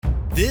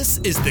This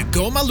is the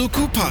Go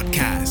Maluku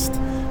podcast.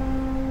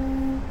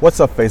 What's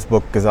up,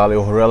 Facebook? Ghazali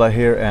Ohurela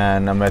here,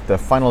 and I'm at the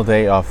final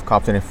day of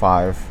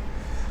COP25.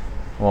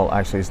 Well,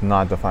 actually, it's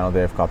not the final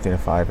day of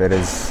COP25. It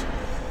is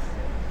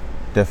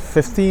the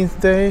 15th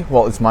day.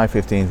 Well, it's my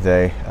 15th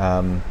day.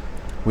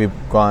 We've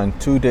gone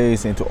 2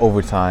 days into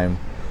overtime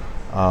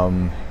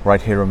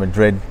right here in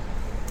Madrid,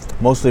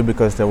 mostly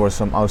because there were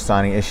some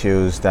outstanding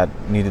issues that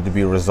needed to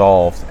be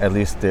resolved. At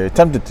least they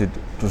attempted to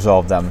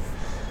resolve them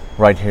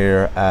right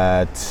here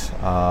at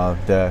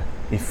the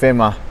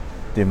IFEMA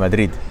de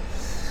Madrid.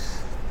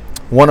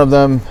 One of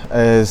them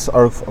is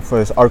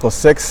Article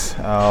 6,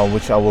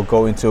 which I will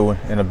go into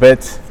in a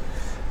bit,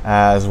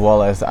 as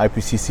well as the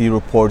IPCC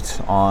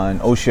report on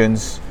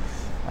oceans.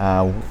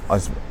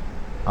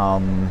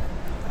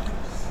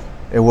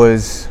 It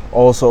was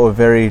also a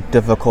very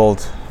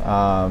difficult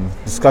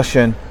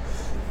discussion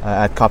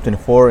at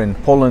COP24 in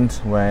Poland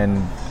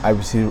when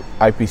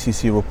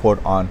IPCC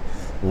report on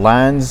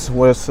lands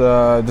was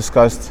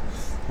discussed.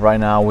 Right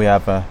now we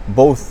have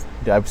both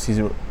the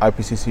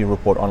IPCC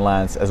report on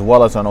lands as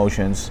well as on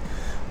oceans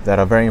that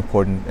are very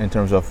important in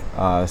terms of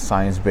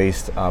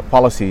science-based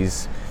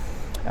policies,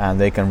 and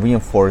they can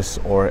reinforce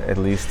or at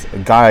least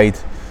guide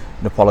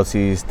the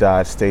policies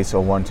that states are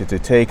wanted to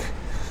take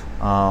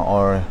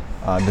or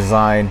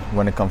design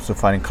when it comes to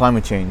fighting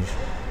climate change.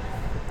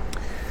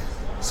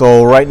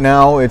 So right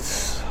now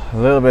it's a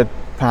little bit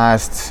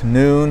past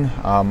noon.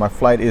 My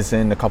flight is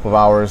in a couple of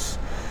hours.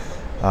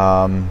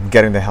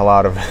 Getting the hell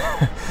out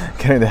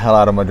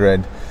of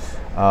Madrid.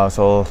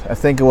 So I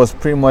think it was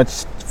pretty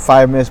much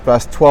 5 minutes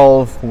past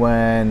 12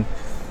 when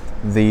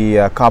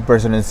the COP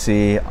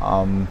presidency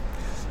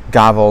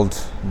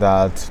gavelled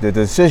that the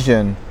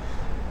decision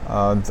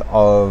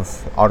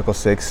of Article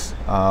 6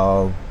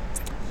 to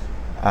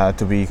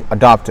be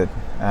adopted,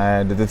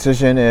 and the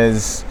decision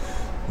is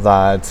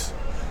that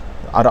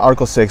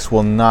Article 6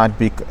 cannot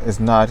be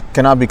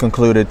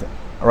concluded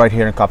right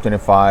here in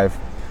COP25,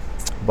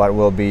 but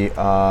will be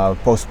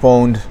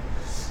postponed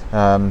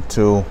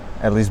to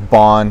at least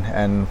Bonn,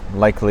 and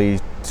likely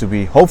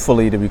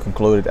hopefully to be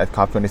concluded at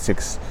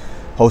COP26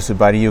 hosted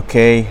by the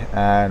UK,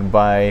 and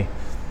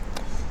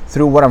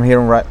through what I'm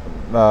hearing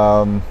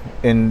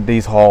in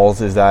these halls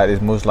is that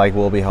it most likely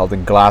will be held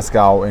in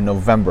Glasgow in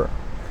November.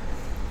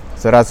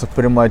 So that's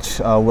pretty much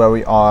where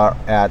we are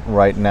at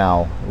right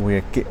now.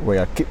 We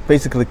are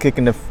basically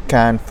kicking the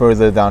can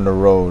further down the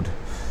road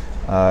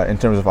in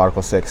terms of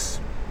Article 6.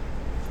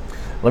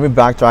 Let me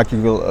backtrack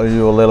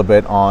you a little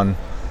bit on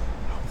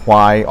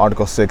why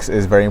Article 6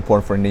 is very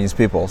important for Indigenous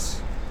peoples.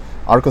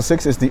 Article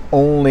 6 is the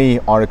only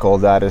article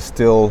that is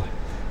still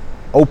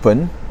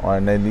open or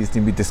that needs to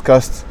be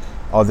discussed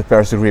of the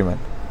Paris Agreement,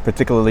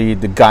 particularly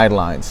the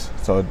guidelines.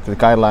 So the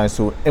guidelines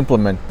to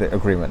implement the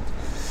agreement.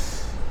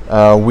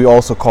 We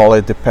also call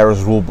it the Paris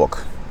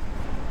Rulebook.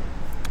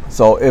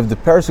 So if the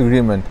Paris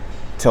Agreement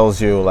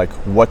tells you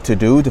what to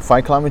do to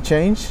fight climate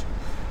change,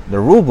 the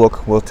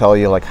rulebook will tell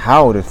you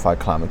how to fight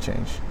climate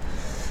change.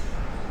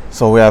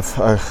 So we have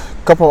a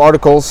couple of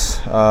articles,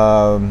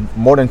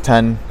 more than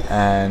 10,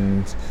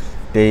 and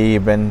they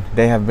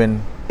have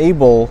been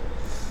able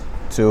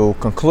to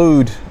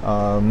conclude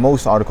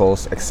most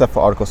articles except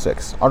for Article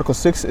 6. Article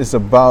 6 is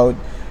about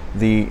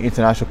the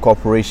international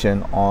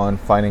cooperation on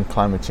fighting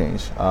climate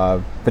change,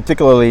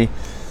 particularly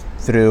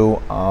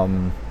through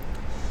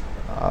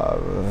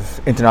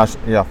international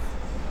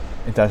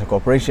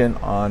cooperation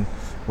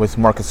with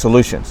market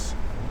solutions.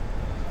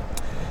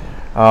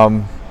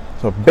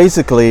 So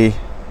basically,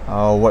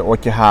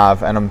 what you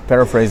have, and I'm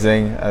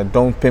paraphrasing,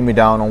 don't pin me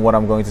down on what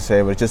I'm going to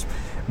say, but just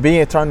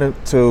trying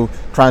to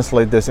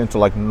translate this into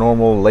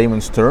normal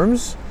layman's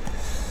terms,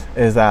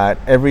 is that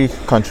every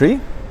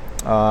country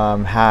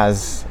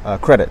has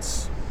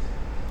credits.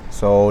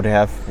 So they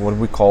have what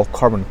we call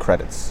carbon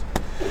credits,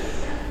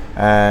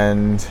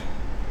 and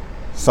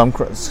some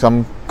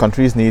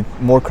countries need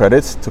more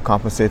credits to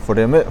compensate for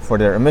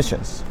their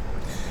emissions.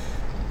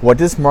 What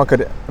this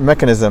market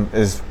mechanism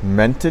is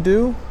meant to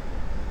do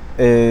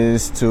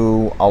is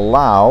to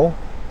allow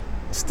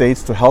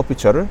states to help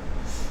each other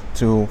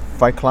to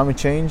fight climate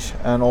change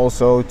and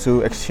also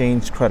to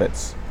exchange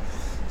credits.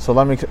 So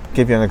let me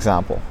give you an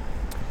example.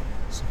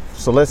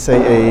 So let's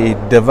say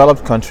a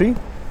developed country,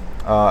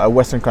 a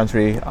Western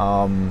country,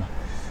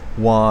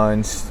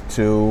 wants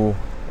to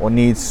or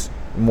needs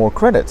more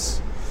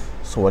credits.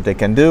 So what they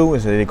can do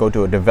is they go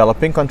to a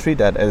developing country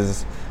that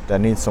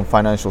needs some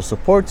financial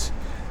support,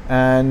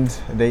 and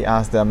they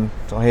ask them,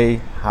 so, hey,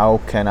 how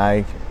can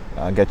I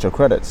get your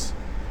credits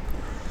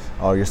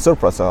or your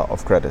surplus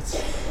of credits?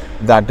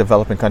 That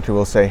developing country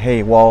will say,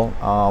 hey, well,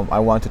 I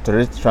want to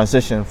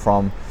transition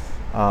from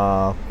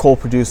coal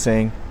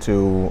producing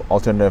to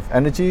alternative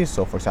energy,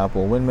 so for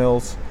example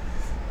windmills.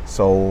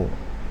 So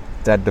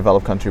that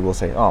developed country will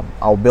say,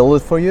 I'll build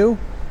it for you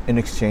in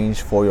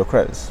exchange for your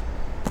credits.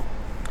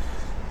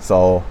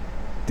 So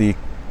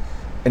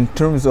in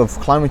terms of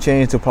climate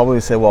change, they'll probably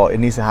say, well, it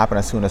needs to happen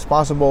as soon as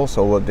possible.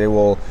 So they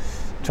will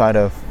try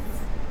to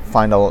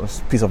find a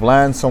piece of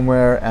land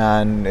somewhere,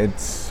 and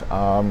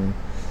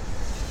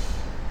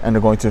and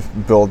they're going to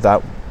build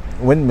that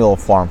windmill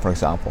farm, for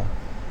example.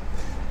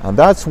 And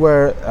that's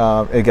where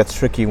it gets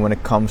tricky when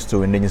it comes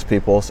to indigenous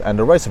peoples and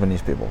the rights of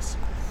indigenous peoples.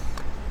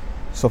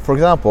 So, for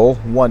example,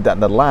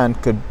 that land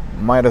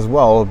might as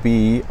well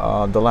be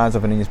the lands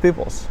of indigenous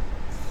peoples.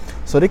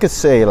 So they could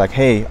say like,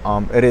 hey,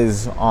 it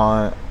is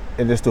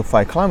to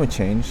fight climate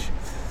change,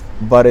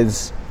 but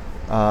it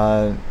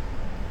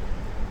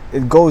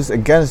goes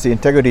against the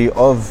integrity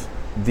of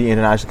the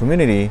international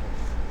community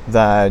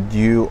that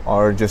you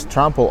are just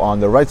trample on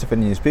the rights of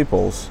indigenous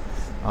peoples,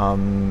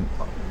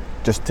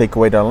 just take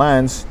away their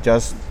lands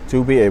just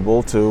to be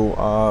able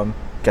to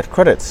get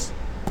credits.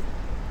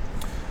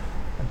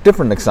 A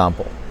different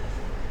example.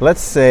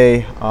 Let's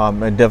say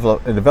a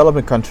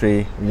developing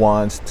country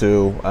wants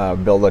to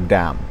build a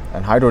dam,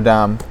 a hydro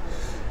dam,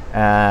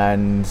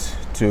 and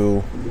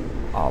to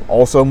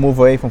also move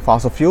away from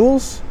fossil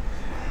fuels.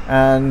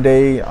 And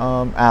they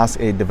ask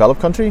a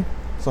developed country,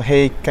 so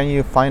hey, can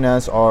you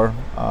finance our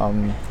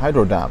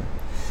hydro dam?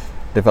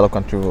 Developed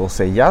country will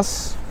say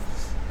yes,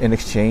 in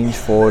exchange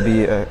for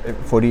the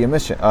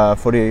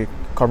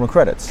carbon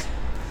credits.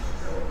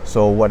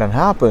 So what then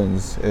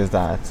happens is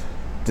that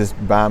this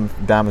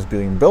dam is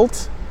being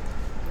built,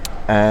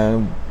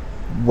 and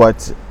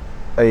what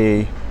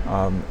a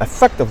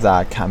effect of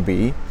that can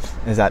be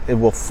is that it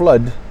will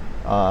flood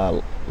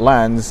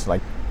lands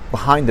like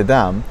behind the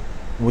dam,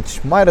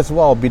 which might as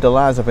well be the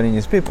lands of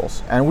indigenous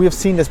peoples. And we have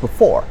seen this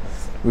before.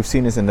 We've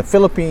seen this in the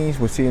Philippines.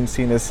 We've seen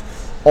this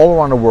all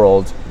around the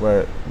world,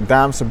 where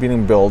dams are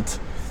being built,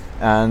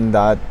 and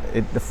that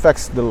it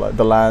affects the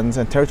lands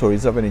and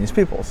territories of indigenous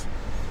peoples.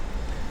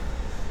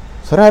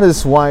 So that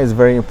is why it's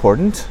very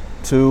important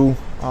to,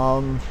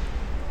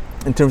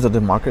 in terms of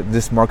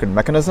this market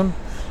mechanism,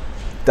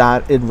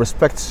 that it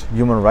respects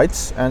human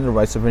rights and the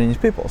rights of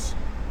indigenous peoples.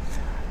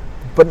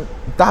 But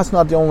that's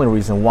not the only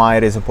reason why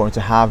it is important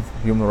to have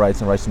human rights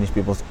and rights of indigenous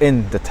peoples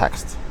in the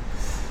text.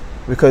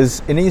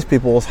 Because indigenous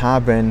peoples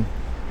have been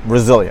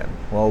resilient.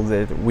 Well,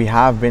 we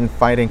have been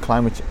fighting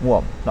climate change.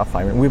 Well, not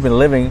fighting. We've been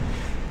living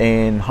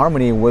in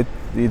harmony with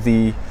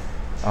the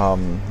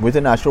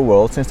natural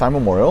world since time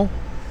immemorial,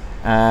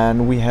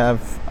 and we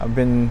have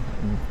been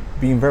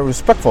being very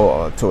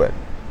respectful to it.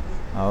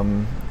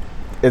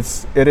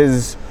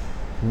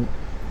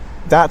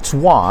 That's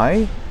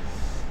why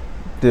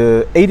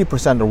the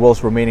 80% of the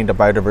world's remaining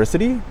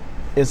biodiversity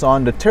is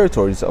on the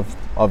territories of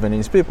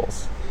indigenous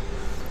peoples.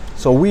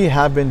 So we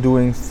have been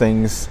doing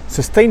things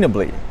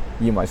sustainably,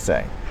 you might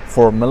say,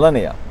 for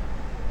millennia.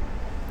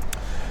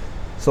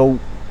 So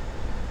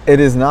it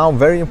is now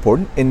very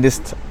important in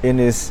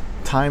this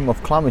time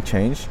of climate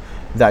change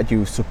that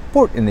you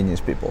support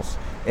indigenous peoples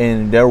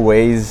in their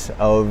ways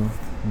of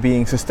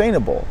being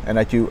sustainable, and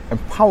that you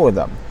empower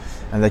them,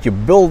 and that you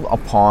build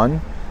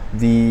upon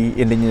the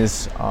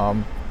indigenous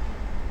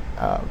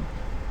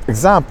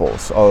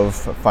examples of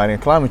fighting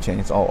climate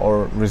change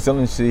or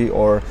resiliency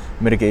or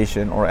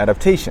mitigation or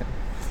adaptation.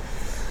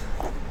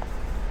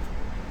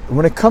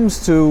 When it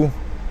comes to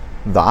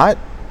that,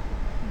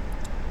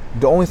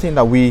 the only thing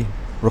that we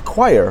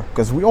require,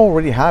 because we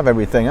already have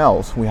everything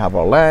else, we have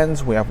our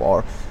lands, we have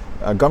our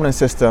governance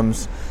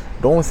systems,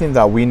 the only thing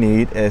that we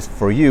need is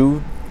for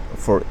you,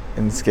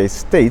 in this case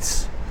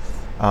states,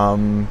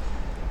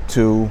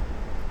 to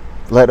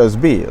let us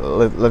be,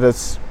 let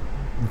us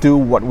do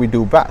what we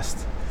do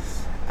best.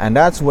 And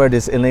that's where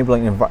this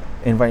enabling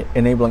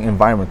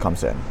environment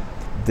comes in,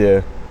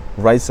 the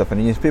rights of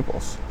indigenous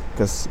peoples.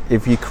 Because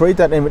if you create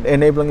that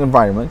enabling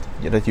environment,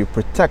 that you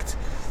protect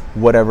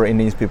whatever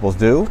indigenous peoples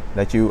do,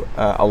 that you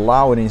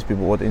allow indigenous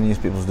people what indigenous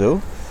peoples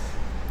do,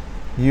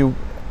 you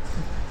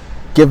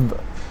give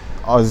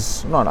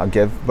us, not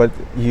give, but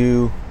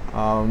you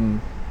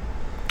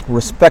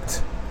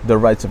respect the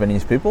rights of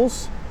indigenous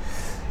peoples,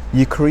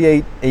 you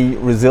create a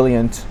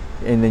resilient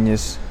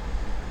indigenous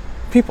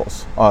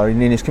peoples or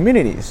indigenous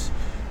communities,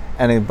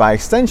 and by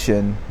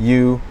extension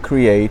you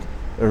create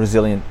a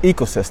resilient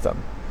ecosystem,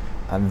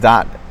 and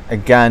that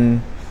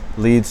again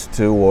leads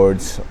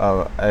towards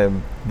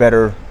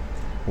better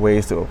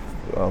ways of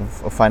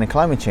fighting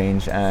climate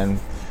change, and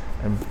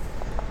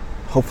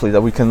hopefully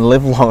that we can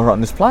live longer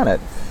on this planet.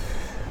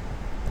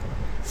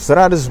 So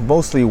that is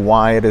mostly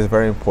why it is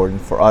very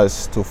important for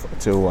us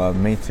to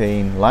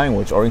maintain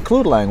language or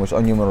include language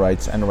on human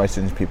rights and the rights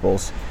of indigenous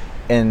peoples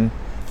in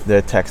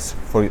the text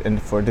for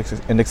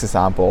index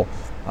example,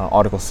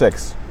 Article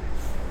 6.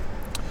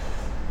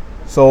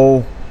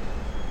 So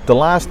the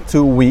last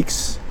 2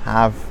 weeks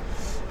have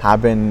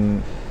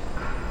been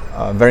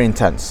very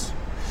intense,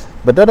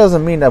 but that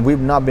doesn't mean that we've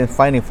not been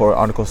fighting for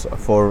articles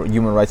for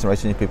human rights and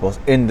rights of indigenous peoples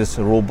in this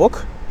rule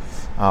book.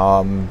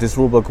 This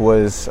rule book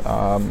was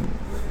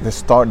they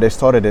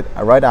started it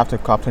right after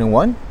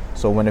COP21,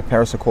 so when the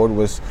Paris Accord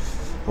was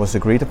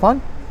agreed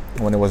upon,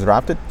 when it was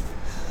drafted,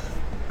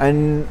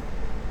 and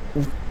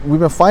we've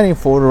been fighting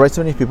for the rights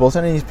of indigenous peoples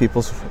and indigenous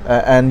peoples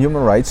and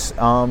human rights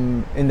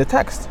in the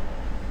text.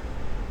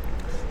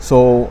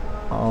 So,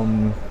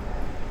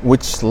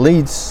 which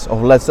led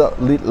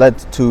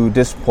to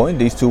this point,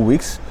 these 2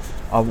 weeks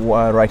of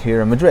right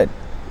here in Madrid.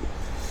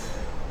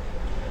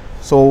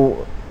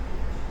 So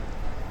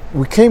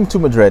we came to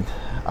Madrid.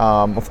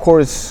 Of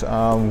course,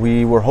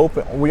 we were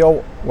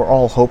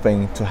all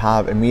hoping to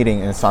have a meeting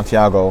in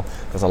Santiago,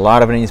 because a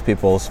lot of Indigenous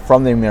peoples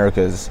from the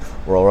Americas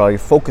were already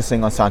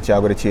focusing on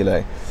Santiago de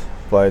Chile.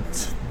 But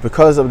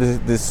because of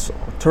this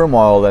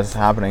turmoil that's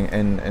happening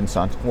in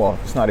Santiago, well,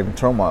 it's not even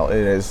turmoil.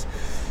 It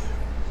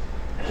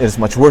is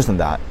much worse than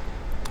that.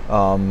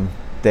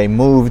 They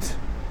moved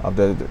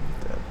the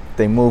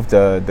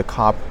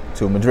COP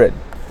to Madrid.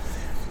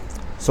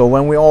 So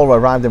when we all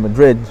arrived in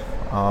Madrid,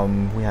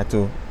 we had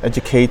to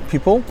educate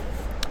people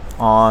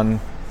on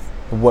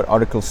what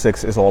Article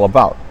 6 is all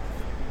about.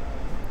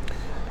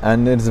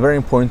 And it's very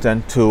important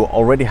then to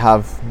already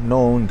have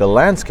known the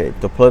landscape,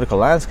 the political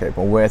landscape,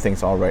 of where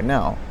things are right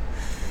now.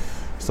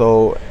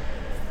 So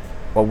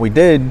what we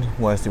did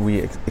was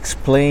we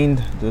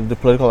explained the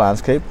political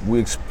landscape, we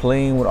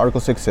explained what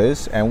Article 6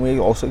 is, and we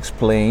also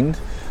explained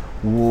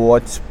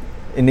what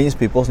Indigenous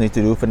peoples need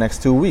to do for the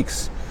next 2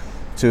 weeks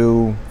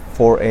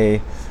for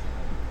a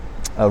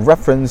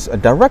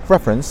direct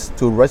reference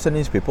to rights of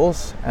Indigenous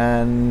peoples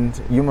and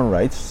human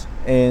rights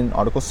in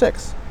Article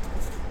 6.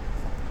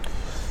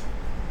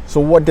 So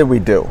what did we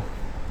do?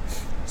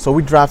 So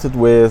we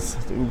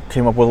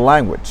came up with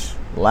language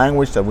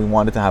that we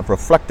wanted to have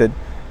reflected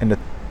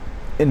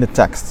in the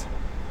text.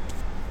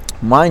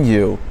 Mind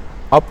you,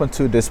 up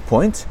until this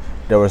point,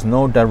 there was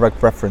no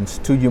direct reference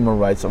to human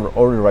rights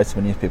or the rights of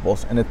Indigenous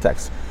peoples in the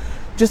text.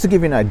 Just to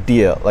give you an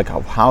idea, like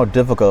of how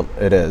difficult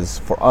it is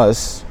for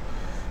us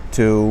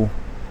to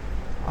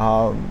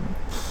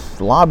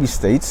lobby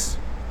states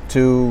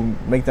to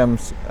make them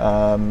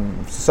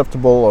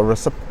susceptible or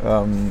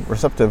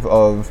receptive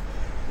of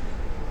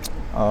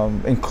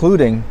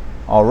including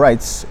our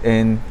rights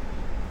in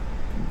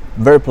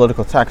very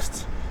political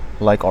texts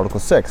like Article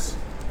 6.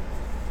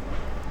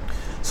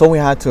 So we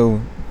had to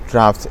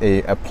draft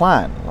a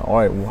plan. All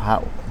right,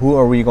 who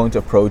are we going to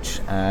approach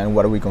and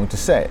what are we going to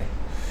say?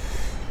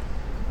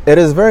 It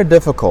is very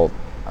difficult,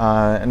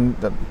 and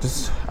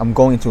I'm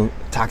going into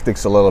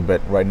tactics a little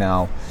bit right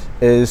now,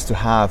 is to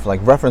have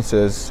like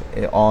references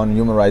on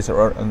human rights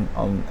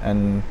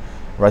and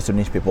rights of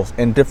Indigenous peoples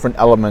in different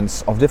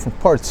elements of different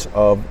parts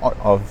of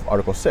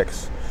Article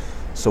 6.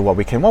 So what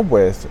we came up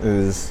with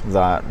is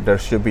that there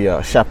should be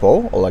a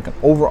chapeau, or like an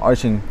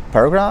overarching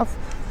paragraph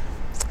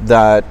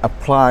that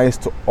applies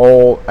to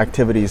all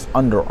activities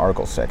under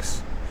Article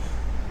 6.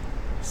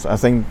 So I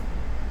think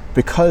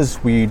because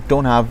we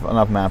don't have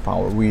enough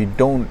manpower, we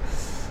don't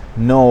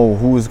know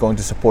who is going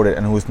to support it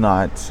and who's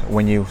not.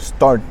 When you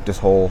start this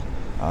whole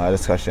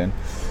discussion,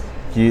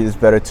 it's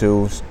better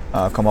to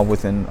come up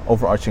with an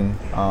overarching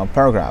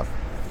paragraph,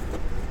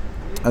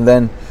 and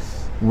then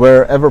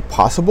wherever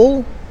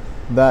possible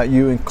that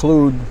you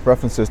include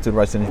references to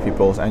rights of Indigenous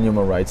peoples and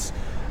human rights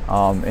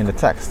in the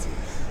text.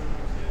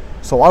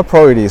 So our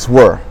priorities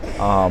were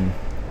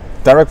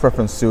direct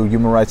reference to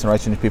human rights and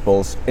rights of Indigenous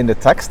peoples in the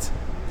text,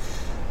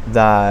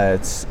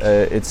 that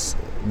it's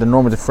the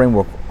normative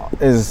framework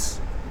is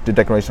the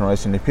Declaration of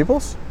Rights of Indigenous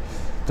Peoples,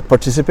 the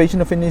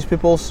participation of Indigenous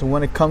peoples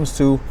when it comes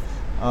to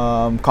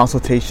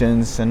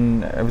consultations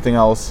and everything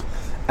else,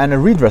 and a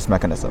redress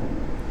mechanism.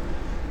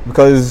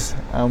 Because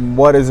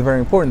what is very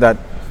important, that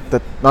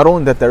not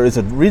only that there is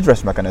a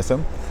redress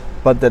mechanism,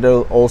 but that there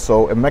is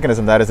also a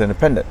mechanism that is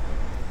independent,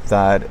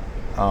 that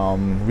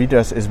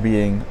redress is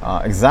being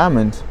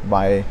examined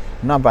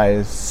not by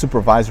a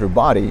supervisory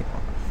body,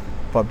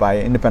 but by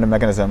an independent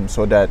mechanism,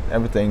 so that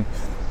everything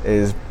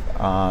is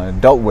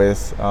dealt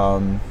with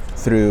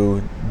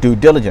through due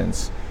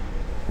diligence,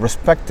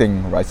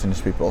 respecting rights of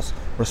Indigenous peoples,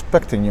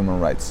 respecting human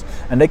rights.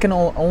 And they can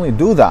only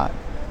do that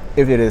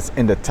if it is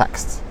in the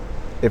text.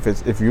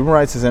 If human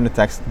rights is in the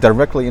text,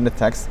 directly in the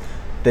text,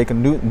 they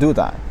can do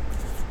that.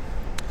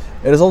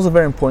 It is also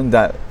very important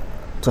that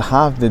to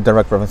have the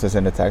direct references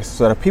in the text,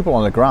 so that people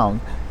on the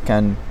ground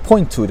can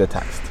point to the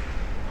text.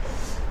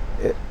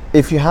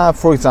 If you have,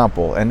 for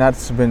example, and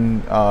that's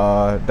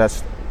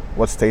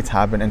what states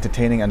have been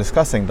entertaining and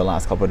discussing the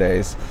last couple of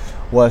days,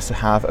 was to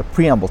have a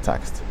preamble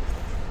text.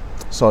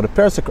 So the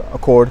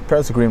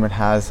Paris Agreement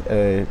has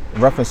a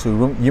reference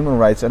to human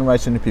rights and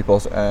rights of the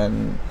peoples,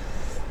 and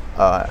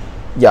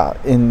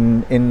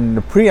in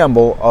the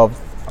preamble of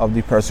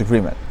the Paris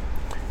Agreement.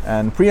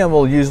 And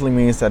preamble usually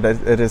means that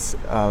it is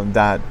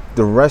that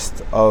the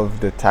rest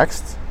of the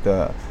text,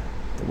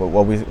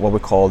 what we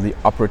call the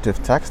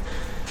operative text,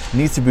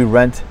 needs to be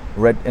read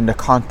in the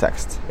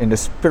context, in the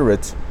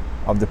spirit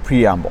of the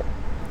preamble.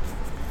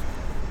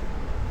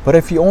 But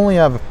if you only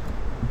have,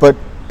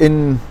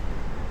 in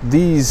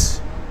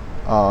these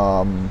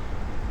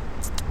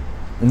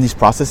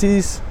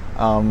processes,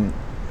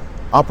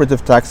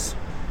 operative text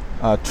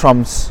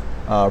trumps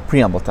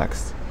preamble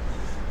text.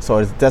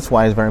 So that's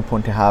why it's very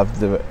important to have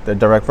the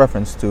direct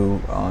reference to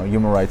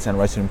human rights and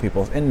rights of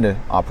peoples in the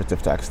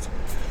operative text.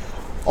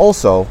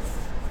 Also,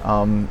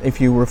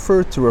 if you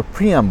refer to a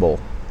preamble,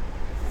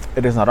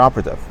 it is not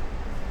operative.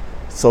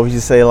 So if you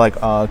say like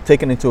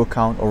taking into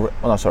account,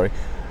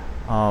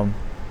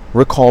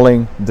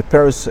 recalling the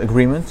Paris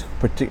Agreement,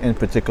 in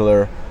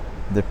particular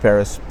the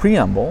Paris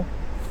Preamble,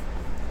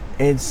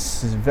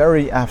 it's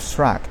very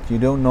abstract. You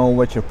don't know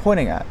what you're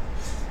pointing at.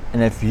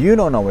 And if you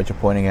don't know what you're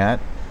pointing at,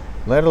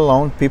 let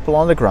alone people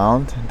on the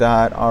ground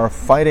that are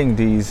fighting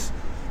these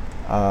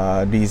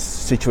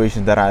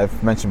situations that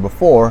I've mentioned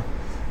before,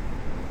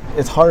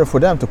 it's harder for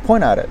them to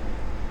point at it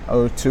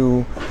or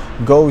to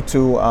go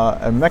to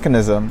a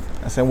mechanism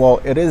and say,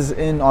 well, it is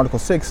in Article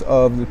 6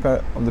 of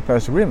the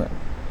Paris Agreement.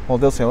 Well,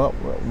 they'll say, well,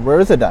 where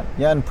is it then?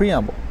 Yeah, in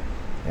preamble.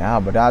 Yeah,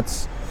 but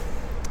that's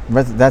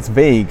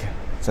vague.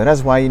 So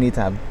that's why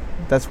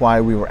that's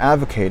why we were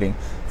advocating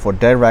for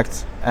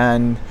direct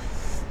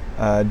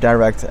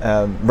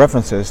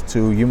references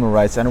to human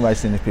rights and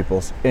rights of indigenous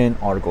peoples in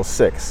Article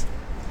 6.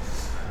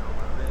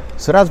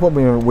 So that's what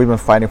we've been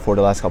fighting for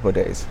the last couple of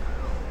days.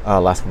 The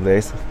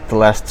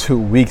last 2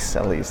 weeks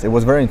at least. It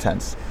was very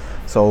intense.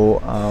 So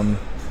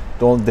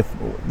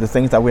the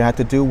things that we had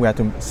to do, we had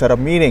to set up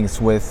meetings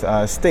with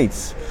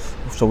states.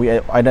 So we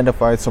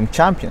identified some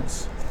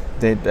champions.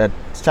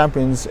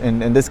 Champions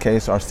in this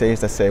case are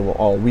states that say,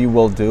 well, we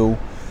will do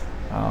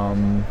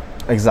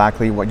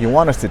exactly what you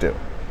want us to do,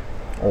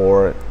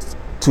 or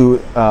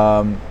to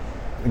a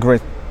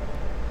great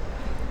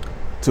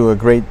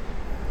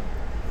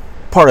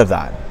part of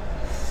that.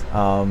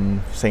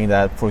 Saying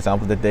that, for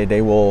example, that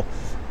they will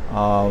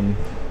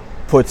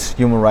put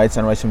human rights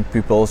and rights of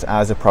peoples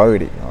as a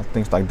priority,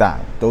 things like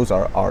that. Those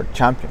are our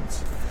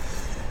champions,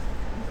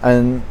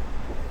 and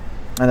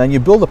then you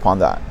build upon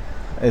that.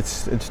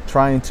 It's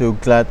trying to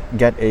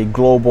get a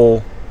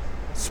global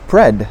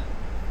spread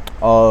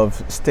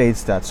of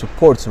states that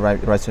supports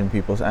rights of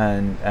peoples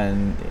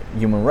and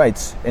human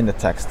rights in the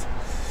text.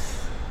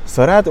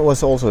 So that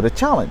was also the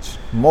challenge.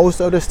 Most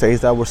of the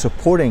states that were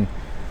supporting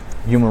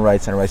human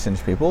rights and rights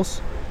of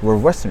peoples were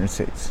Western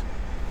states.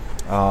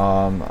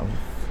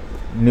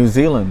 New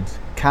Zealand,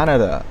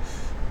 Canada,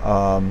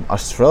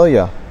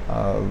 Australia,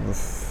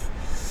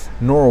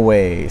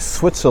 Norway,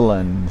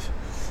 Switzerland,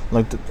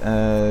 like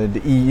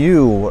the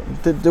EU.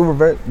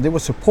 They were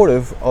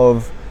supportive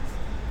of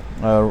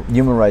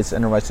human rights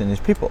and the rights of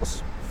indigenous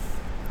peoples.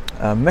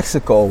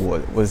 Mexico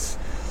was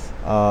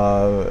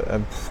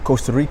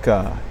Costa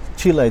Rica,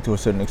 Chile to a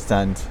certain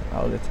extent.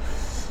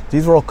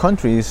 These were all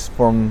countries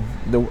from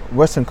the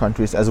Western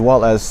countries as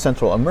well as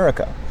Central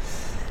America.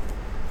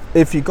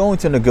 If you go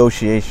into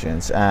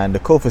negotiations and the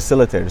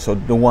co-facilitator, so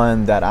the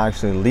one that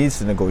actually leads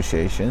the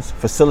negotiations,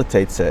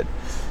 facilitates it,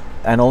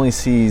 and only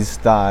sees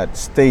that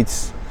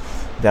states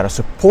that are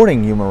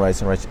supporting human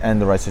rights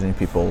and the rights of indigenous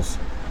peoples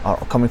are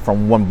coming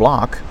from one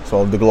block,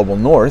 so the global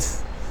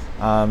north,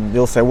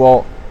 they'll say,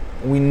 well,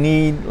 we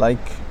need like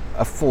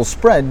a full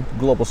spread,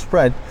 global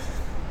spread,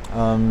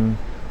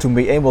 to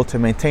be able to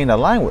maintain that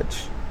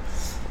language.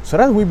 So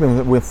that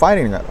we're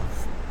fighting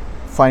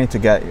to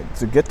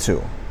get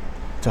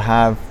to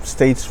have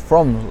states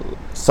from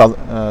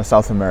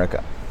South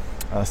America,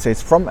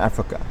 states from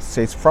Africa,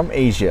 states from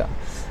Asia,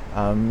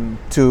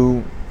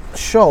 to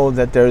show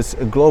that there's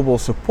a global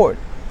support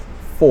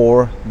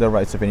for the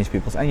rights of indigenous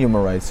peoples and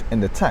human rights in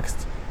the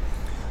text.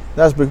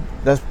 That's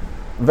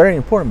very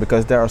important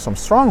because there are some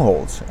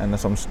strongholds and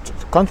some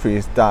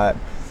countries that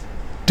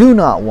do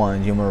not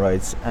want human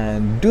rights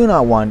and do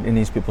not want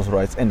indigenous people's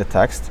rights in the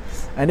text,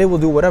 and they will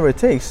do whatever it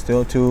takes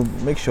to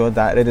make sure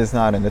that it is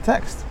not in the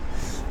text.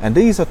 And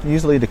these are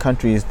usually the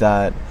countries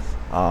that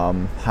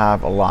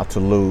have a lot to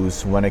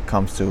lose when it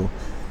comes to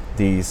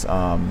these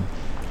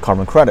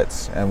carbon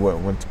credits and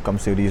when it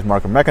comes to these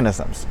market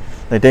mechanisms.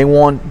 Like they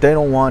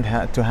don't want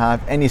to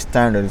have any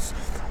standards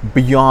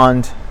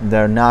beyond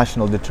their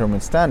national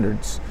determined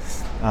standards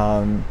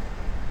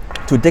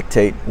to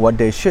dictate what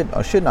they should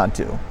or should not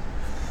do.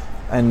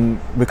 And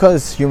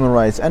because human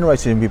rights and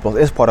rights of people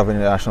is part of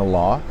international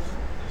law,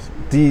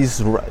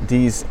 these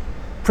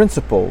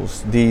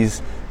principles,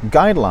 these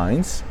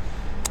guidelines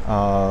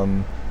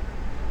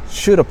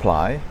should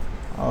apply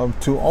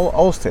to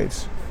all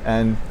states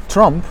and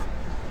trump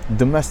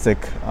domestic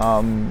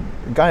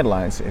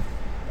guidelines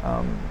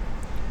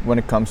when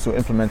it comes to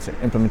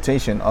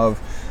implementation of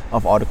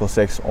Article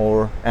 6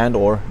 or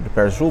the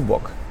Paris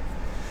Rulebook.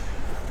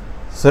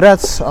 So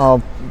that's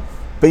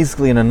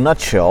basically in a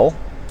nutshell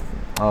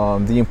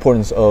the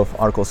importance of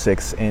Article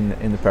 6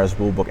 in the Paris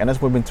Rulebook, and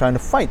that's what we've been trying to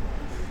fight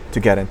to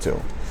get into.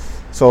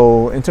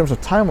 So in terms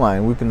of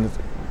timeline, we've been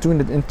doing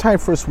the entire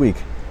first week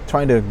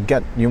trying to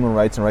get human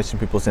rights and rights of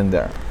peoples in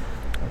there.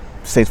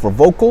 States were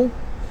vocal,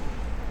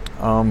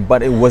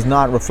 but it was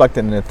not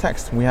reflected in the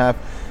text. We have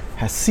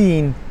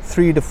seen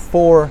 3 to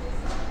 4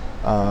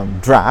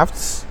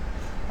 drafts,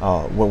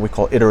 what we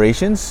call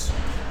iterations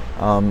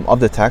of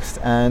the text,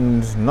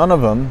 and none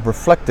of them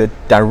reflected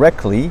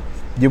directly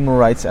human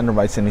rights and the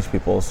rights of indigenous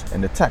peoples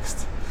in the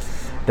text.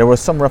 There were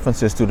some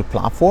references to the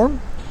platform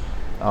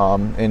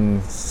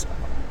in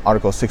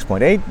Article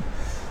 6.8,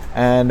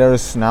 and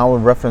there's now a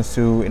reference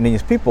to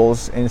indigenous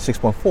peoples in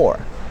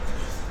 6.4.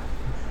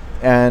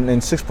 And in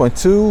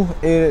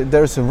 6.2,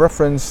 there's a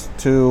reference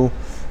to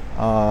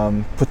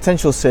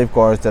potential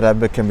safeguards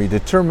that can be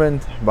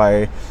determined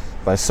by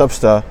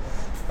SUBSTA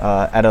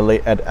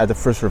at the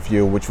first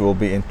review, which will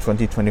be in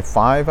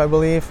 2025, I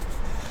believe.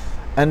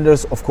 And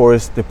there's, of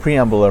course, the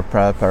preambular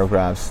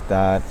paragraphs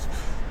that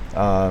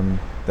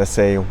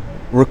say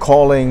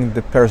recalling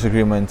the Paris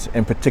Agreement,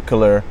 in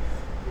particular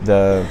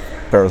the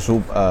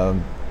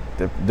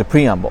the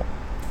preamble.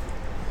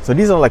 So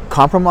these are like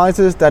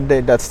compromises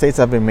that states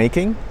have been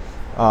making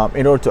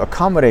in order to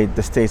accommodate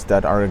the states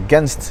that are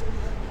against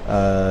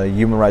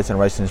human rights and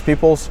rights of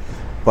peoples,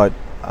 but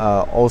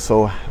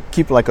also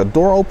keep like a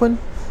door open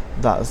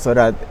so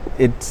that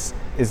it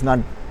is not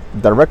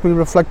directly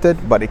reflected,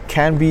 but it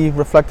can be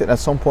reflected at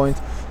some point,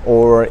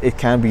 or it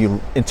can be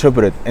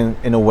interpreted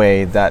in a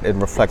way that it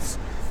reflects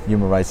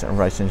human rights and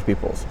rights of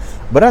peoples.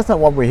 But that's not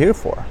what we're here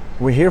for.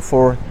 We're here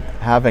for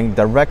having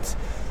direct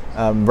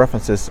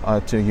references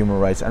to human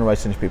rights and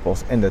rights of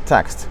peoples in the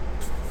text.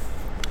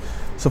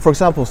 So, for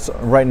example,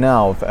 right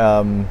now,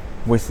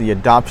 with the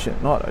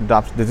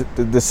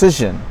the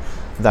decision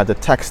that the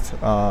text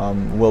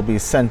will be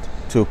sent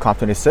to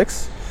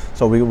COP26.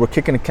 So we're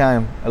kicking the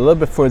can a little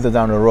bit further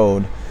down the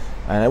road,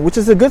 which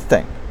is a good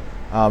thing,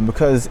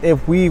 because if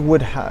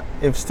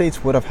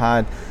states would have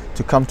had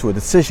to come to a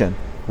decision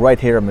right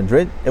here in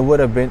Madrid, it would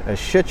have been a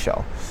shit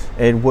show.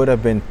 It would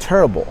have been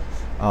terrible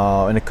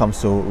when it comes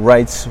to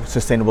rights,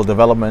 sustainable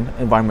development,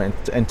 environment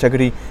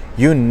integrity,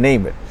 you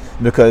name it,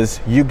 because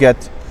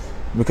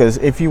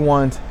if you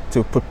want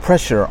to put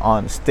pressure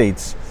on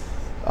states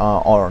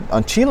or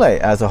on Chile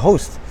as a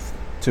host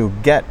to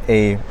get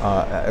a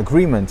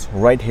agreement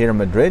right here in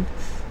Madrid,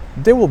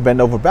 they will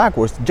bend over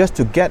backwards just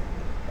to get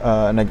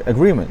an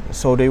agreement.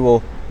 So they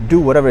will do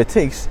whatever it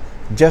takes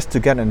just to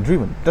get an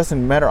agreement.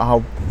 Doesn't matter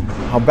how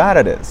bad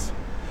it is.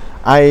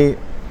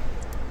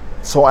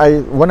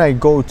 When I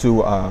go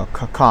to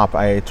COP,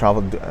 I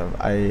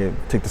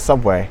take the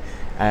subway,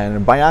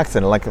 and by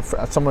accident, like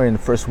somewhere in the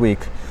first week,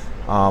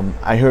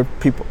 I heard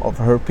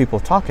people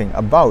talking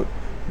about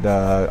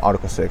the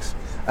Article 6,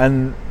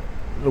 and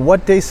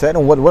what they said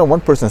and what one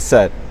person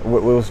said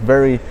was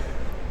very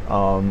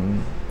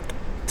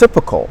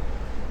typical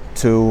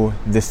to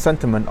the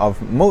sentiment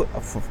of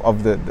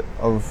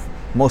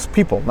most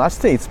people, not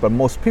states, but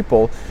most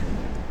people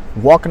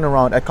walking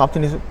around at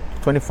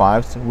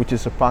COP25, which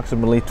is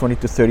approximately 20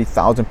 to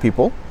 30,000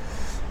 people,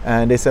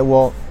 and they said,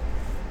 well,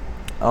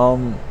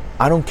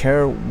 I don't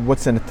care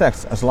what's in the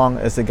text as long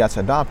as it gets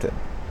adopted.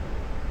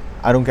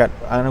 I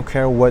don't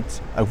care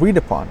what's agreed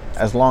upon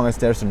as long as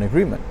there's an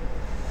agreement.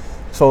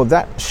 So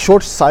that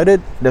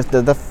short-sighted,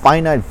 the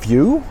finite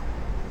view,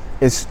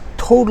 is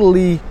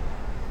totally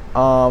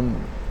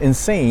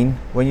insane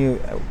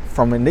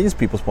from indigenous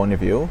people's point of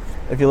view.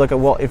 If you look at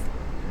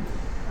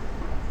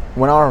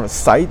when our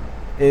sight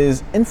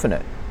is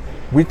infinite,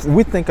 we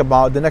think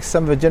about the next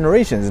 7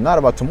 generations, not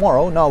about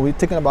tomorrow. No, we're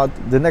thinking about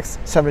the next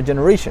 7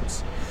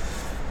 generations.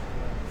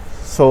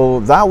 So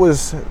that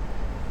was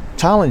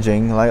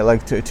challenging,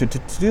 to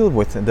deal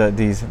with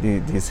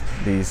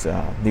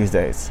these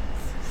days.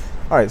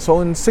 All right, so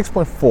in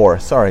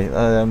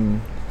 6.4,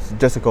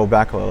 just to go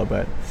back a little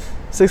bit,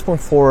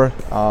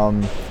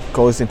 6.4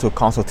 goes into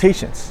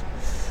consultations.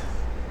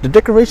 The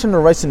Declaration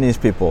of Rights of Indigenous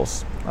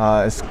Peoples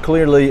is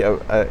clearly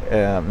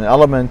an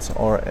element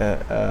or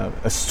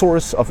a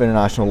source of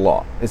international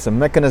law. It's a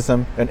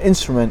mechanism, an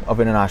instrument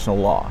of international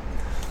law.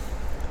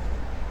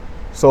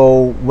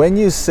 So when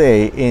you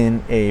say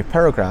in a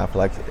paragraph,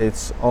 like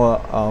it's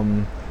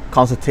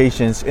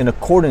consultations in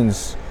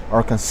accordance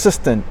or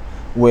consistent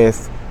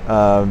with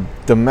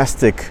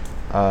domestic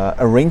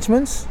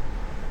arrangements,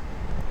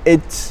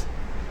 it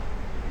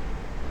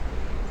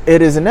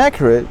is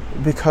inaccurate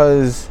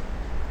because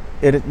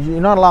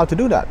you're not allowed to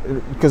do that,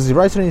 because the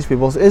rights of indigenous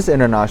peoples is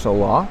international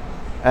law,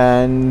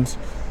 and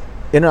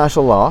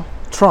international law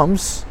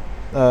trumps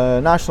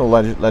national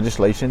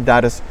legislation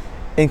that is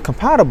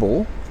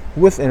incompatible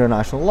with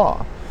international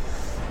law.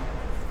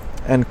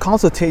 And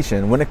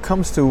consultation, when it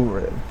comes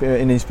to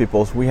indigenous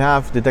peoples, we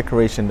have the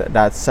declaration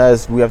that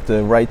says we have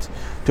the right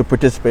to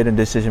participate in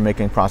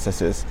decision-making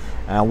processes,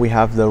 and we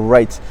have the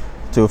right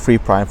to free,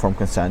 prior, and informed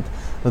consent.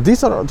 Now,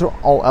 these are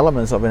all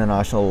elements of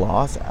international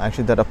laws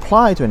actually that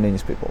apply to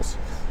indigenous peoples,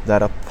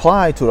 that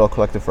apply to our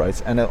collective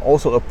rights, and that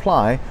also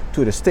apply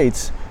to the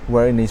states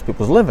where indigenous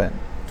peoples live in.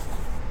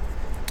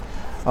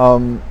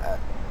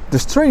 The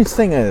strange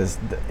thing is,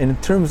 in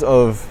terms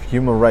of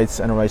human rights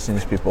and rights of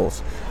indigenous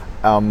peoples,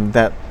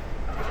 that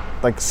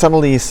like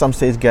suddenly some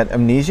states get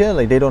amnesia,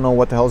 like they don't know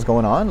what the hell is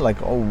going on,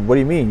 like, oh, what do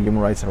you mean human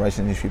rights and rights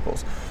of indigenous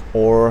peoples?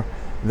 Or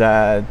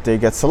that they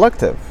get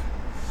selective,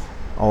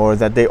 or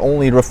that they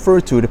only refer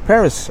to the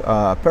Paris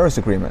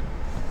Agreement.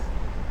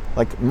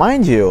 Like,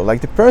 mind you, like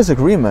the Paris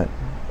Agreement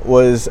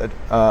was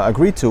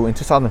agreed to in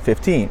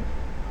 2015.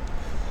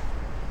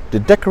 The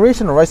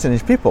Declaration of Rights of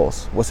Indigenous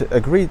Peoples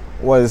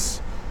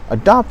was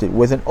adopted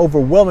with an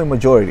overwhelming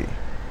majority,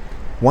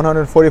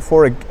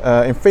 144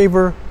 in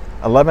favor,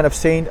 11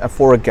 abstained, and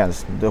 4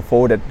 against. The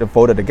vote that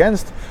voted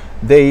against,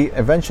 they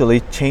eventually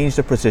changed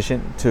the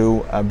position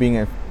to being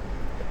in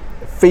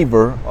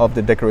favor of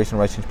the Declaration of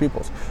Rights of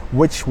Peoples,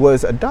 which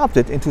was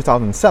adopted in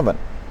 2007.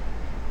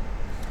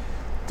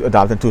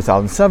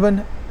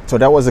 So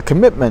that was a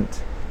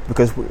commitment,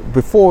 because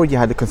before you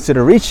had the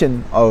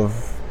consideration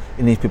of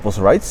Indigenous people's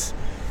rights.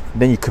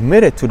 Then you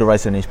committed to the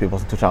rights of Indigenous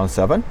peoples in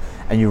 2007,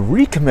 and you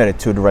recommitted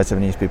to the rights of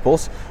Indigenous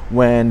peoples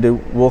when the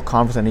World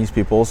Conference on Indigenous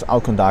Peoples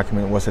outcome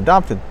document was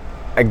adopted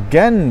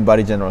again by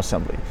the General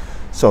Assembly.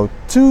 So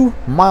 2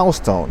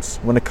 milestones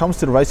when it comes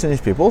to the rights of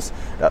Indigenous peoples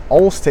that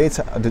all states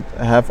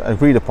have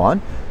agreed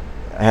upon,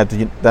 that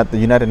the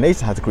United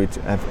Nations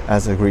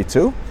has agreed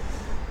to.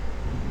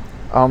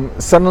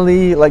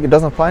 Suddenly, like, it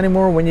doesn't apply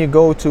anymore when you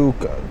go to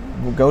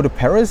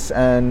Paris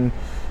and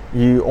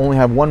you only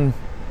have one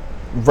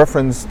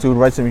reference to the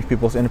rights of Indigenous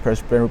peoples in the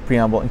Paris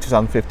preamble in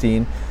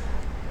 2015,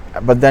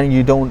 but then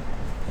you don't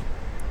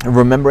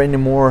remember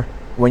anymore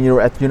when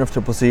you're at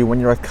UNFCCC, when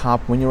you're at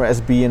COP, when you're at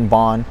SB in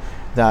Bonn,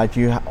 that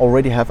you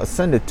already have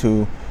ascended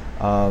to,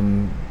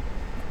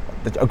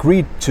 that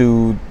agreed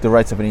to the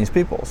rights of Indigenous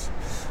peoples.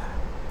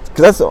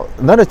 Because that's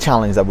another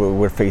challenge that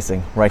we're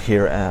facing right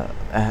here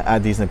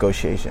at these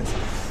negotiations.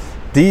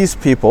 These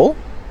people,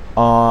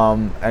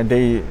 and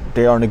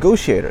they are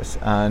negotiators,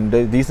 and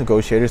these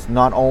negotiators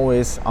not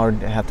always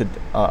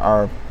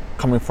are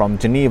coming from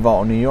Geneva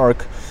or New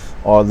York,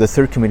 or the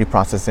Third Committee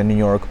process in New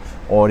York,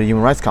 or the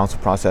Human Rights Council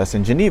process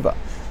in Geneva.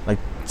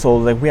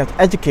 So we have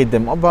to educate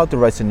them about the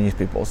rights of Indigenous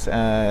peoples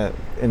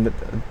in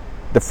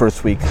the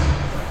first week,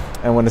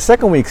 and when the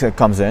second week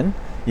comes in,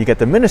 you get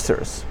the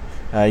ministers,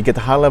 you get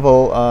the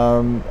high-level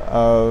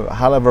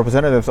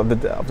representatives of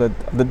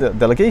the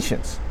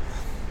delegations.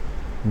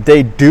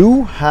 They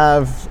do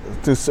have,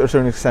 to a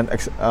certain extent,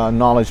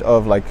 knowledge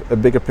of like a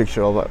bigger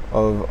picture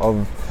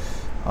of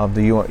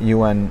the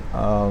UN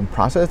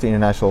process, the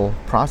international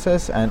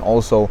process, and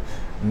also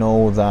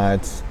know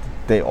that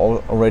they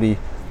already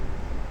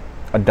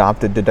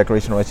adopted the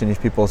Declaration of Rights of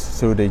Indigenous Peoples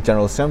through the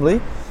General Assembly.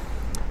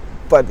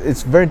 But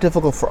it's very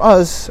difficult for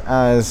us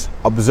as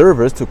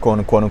observers, to quote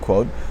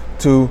unquote,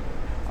 to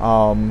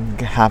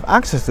have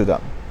access to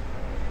them.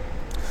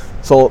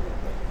 So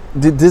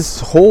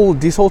these whole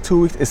 2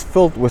 weeks is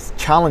filled with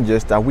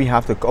challenges that we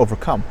have to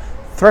overcome,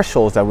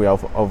 thresholds that we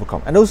have to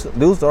overcome, and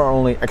those are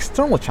only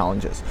external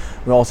challenges.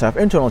 We also have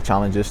internal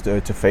challenges to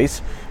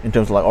face in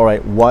terms of like, all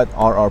right, what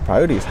are our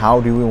priorities?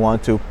 How do we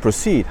want to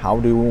proceed? How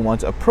do we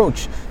want to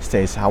approach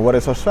states? What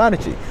is our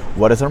strategy?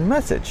 What is our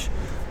message?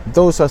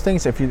 Those are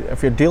things. If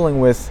you're dealing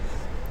with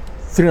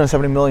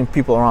 370 million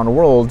people around the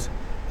world,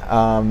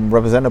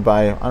 represented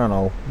by, I don't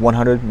know,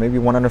 100, maybe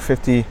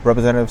 150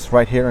 representatives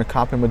right here in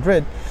COP in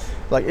Madrid,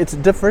 like, it's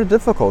very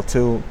difficult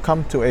to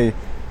come to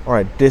all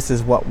right, this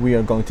is what we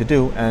are going to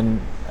do, and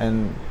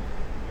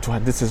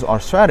this is our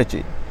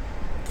strategy.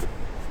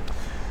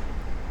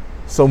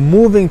 So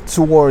moving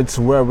towards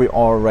where we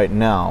are right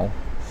now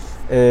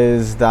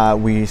is that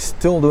we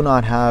still do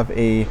not have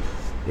a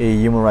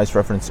human rights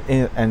reference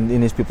and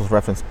Indigenous people's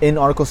reference in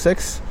Article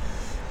 6.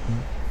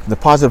 The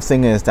positive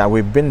thing is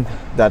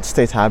that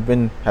states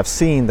have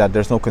seen that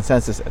there's no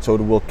consensus, so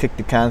it will kick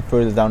the can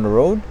further down the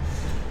road.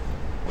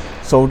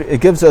 So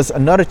it gives us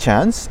another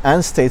chance,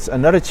 and states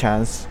another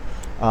chance,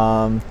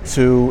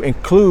 to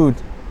include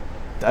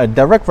a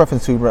direct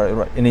reference to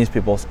Indigenous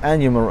peoples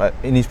and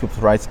Indigenous people's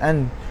rights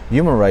and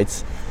human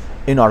rights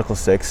in Article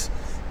 6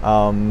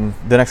 the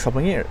next couple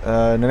of years,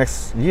 the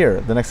next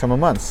couple of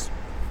months.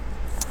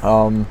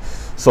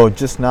 So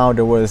just now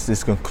there was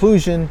this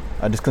conclusion,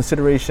 this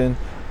consideration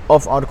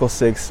of Article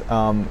 6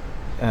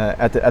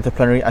 at the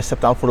plenary. I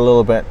stepped out for a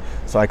little bit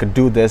so I could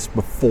do this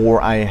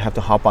before I have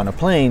to hop on a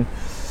plane.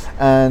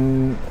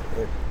 And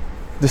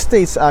the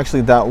states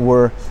actually that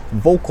were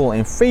vocal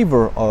in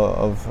favor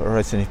of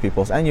rights of Indigenous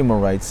peoples and human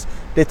rights,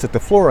 they took the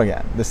floor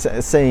again,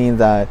 saying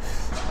that,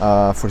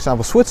 for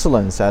example,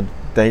 Switzerland said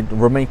they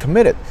remain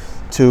committed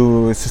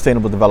to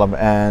sustainable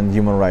development and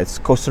human rights.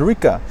 Costa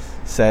Rica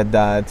said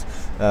that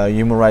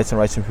human rights and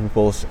rights of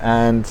peoples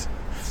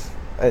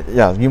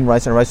human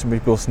rights and rights of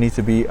peoples need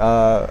to be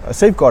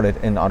safeguarded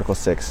in Article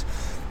 6.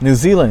 New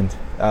Zealand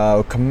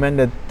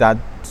commended that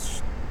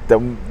the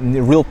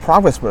real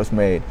progress was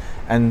made,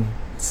 and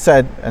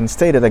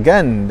stated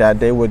again that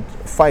they would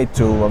fight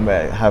to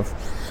have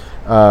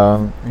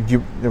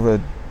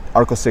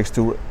Article 6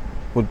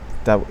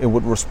 that it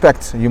would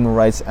respect human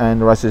rights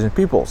and rights of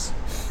peoples.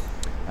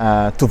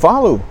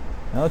 Tuvalu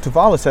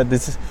said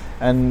this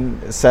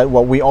and said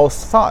what we all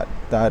thought,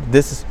 that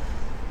this is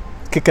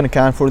kicking the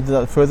can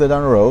further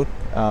down the road,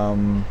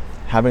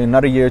 having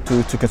another year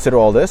to consider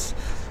all this,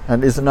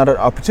 and is another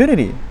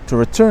opportunity to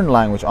return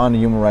language on the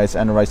human rights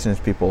and the rights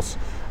of peoples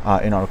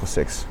in Article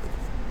 6.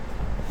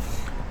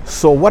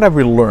 So what have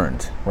we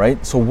learned,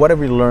 right? So what have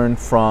we learned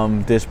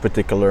from this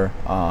particular,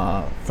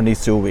 from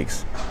these 2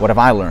 weeks? What have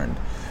I learned?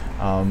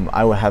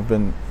 I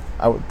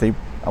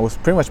was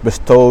pretty much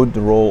bestowed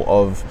the role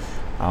of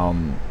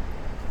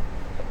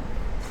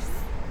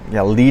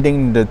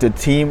leading the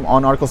team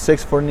on Article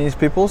 6 for Indigenous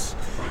peoples,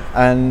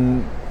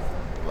 and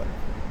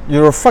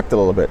you reflect a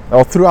little bit.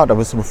 Well, throughout I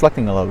was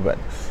reflecting a little bit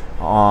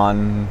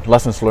on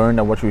lessons learned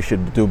and what we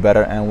should do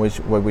better, and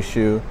what we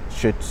should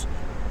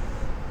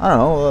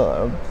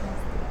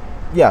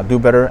do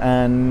better,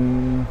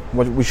 and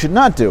what we should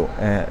not do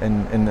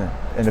in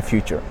the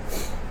future.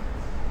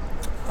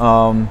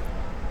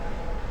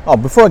 Oh,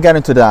 before I get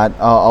into that,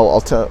 I'll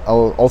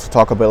also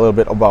talk a little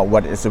bit about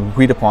what is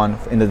agreed upon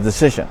in the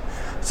decision.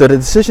 So the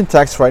decision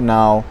text right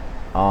now,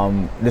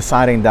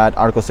 deciding that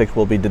Article 6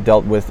 will be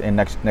dealt with in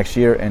next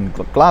year in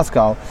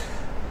Glasgow,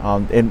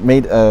 it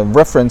made a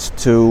reference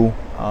to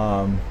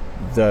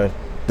the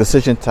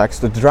decision text,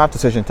 the draft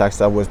decision text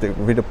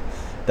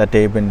that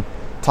they've been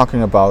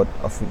talking about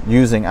of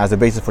using as a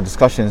basis for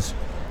discussions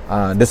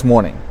this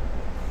morning.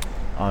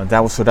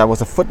 That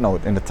was a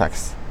footnote in the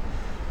text.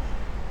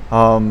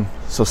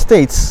 So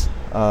states,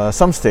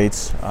 some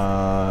states,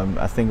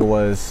 I think it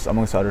was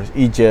amongst others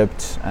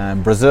Egypt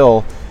and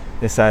Brazil,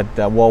 they said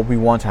that we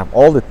want to have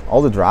all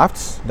the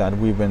drafts that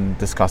we've been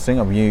discussing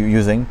or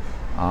using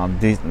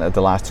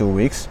the last 2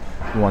 weeks.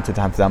 We wanted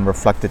to have them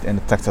reflected in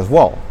the text as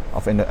well,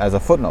 as a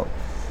footnote.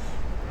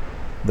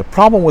 The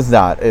problem with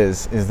that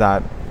is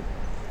that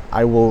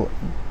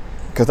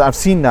because I've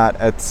seen that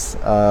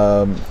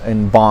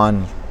in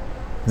Bonn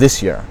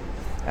this year,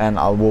 and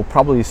I will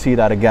probably see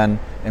that again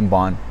in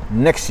Bonn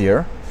next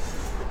year,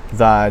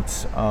 that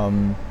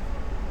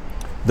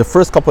the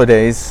first couple of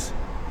days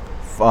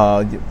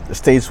the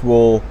states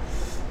will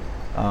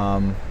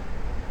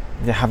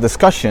have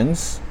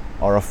discussions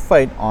or a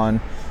fight on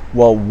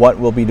what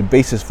will be the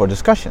basis for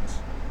discussions.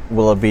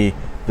 Will it be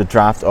the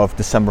draft of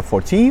December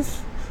 14th?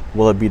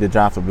 Will it be the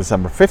draft of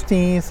December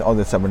 15th or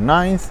December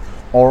 9th?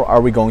 Or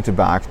are we going to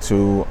back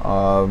to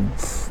I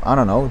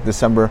don't know,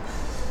 December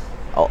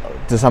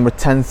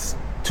 10th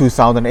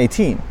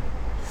 2018?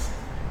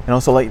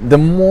 So like the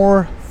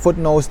more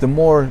footnotes, the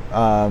more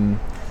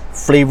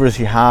flavors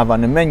you have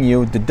on the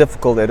menu, the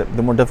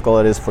more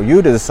difficult it is for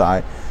you to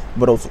decide,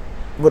 but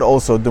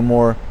also the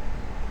more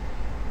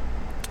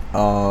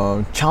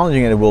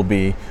challenging it will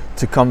be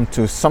to come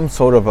to some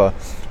sort of a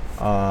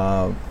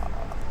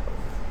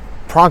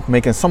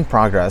making some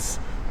progress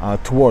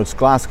towards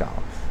Glasgow.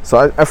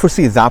 So I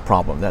foresee that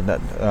problem that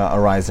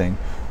arising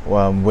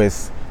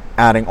with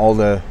adding all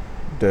the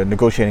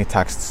negotiating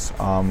texts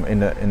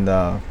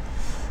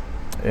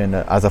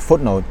as a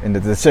footnote in the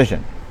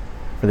decision.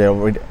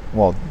 The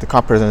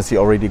COP presidency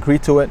already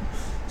agreed to it,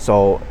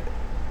 so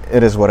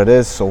it is what it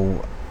is.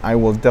 So I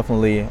will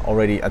definitely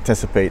already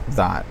anticipate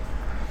that.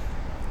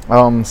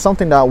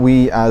 Something that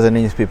we as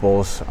Indigenous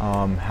peoples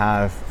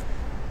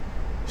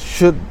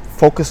should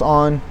focus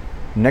on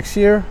next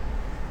year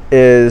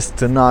is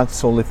to not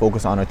solely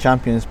focus on our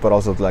champions, but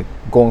also like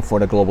going for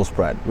the global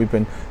spread.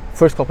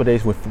 First couple of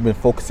days we've been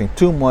focusing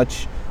too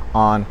much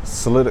on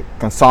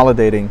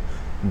consolidating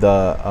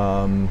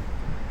those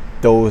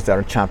that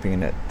are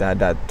championing it,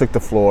 that took the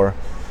floor,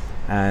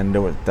 and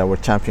that were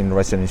championing the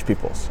rights of Indigenous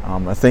peoples.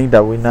 I think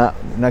that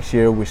next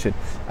year we should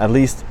at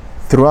least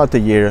throughout the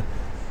year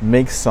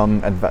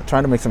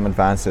try to make some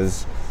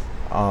advances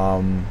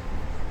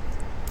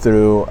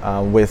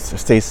with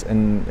states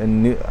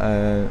in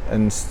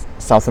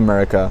South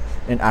America,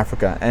 in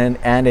Africa,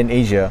 and in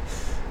Asia,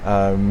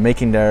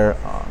 making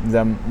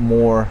them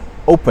more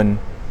open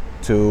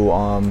to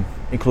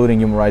including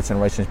human rights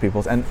and rights of Indigenous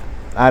peoples, and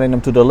adding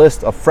them to the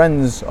list of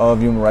friends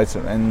of human rights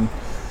and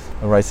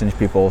rights of Indigenous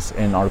peoples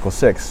in Article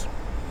 6.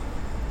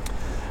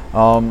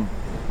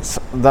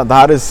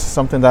 That is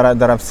something that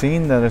I've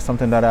seen. That is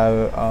something that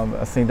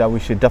I think that we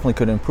definitely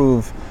could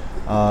improve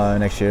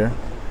next year.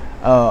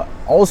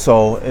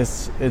 Also,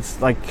 it's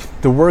like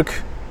the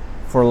work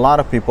for a lot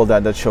of people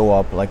that show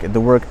up. Like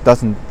the work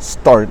doesn't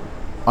start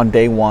on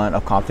day one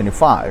of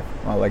COP25.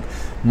 Like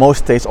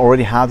most states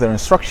already have their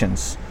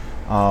instructions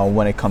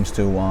when it comes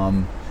to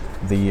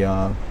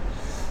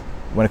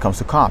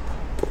COP,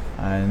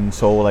 and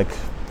so like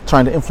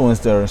trying to influence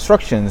their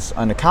instructions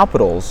on the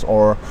capitals,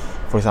 or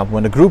for example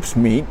when the groups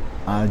meet,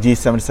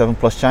 G77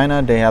 plus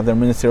China, they have their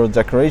ministerial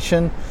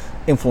declaration,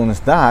 influence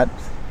that,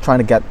 trying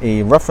to get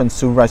a reference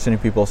to rights of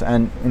Indigenous peoples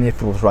and Indigenous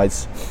peoples'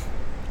 rights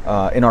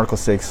in Article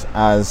 6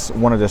 as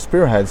one of their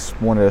spearheads,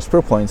 one of their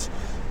spear points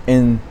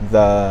in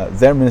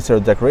their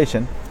ministerial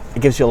declaration.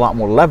 It gives you a lot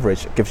more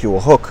leverage. It gives you a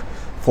hook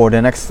for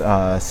the next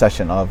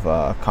session of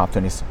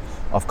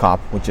COP,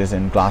 which is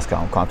in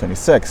Glasgow,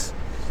 COP26.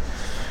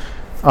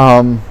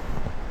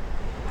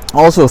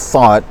 Also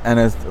thought,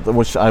 and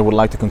which I would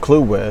like to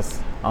conclude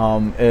with,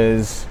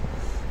 is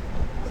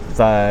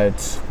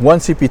that one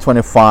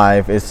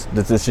CP25 is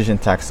the decision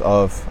text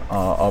of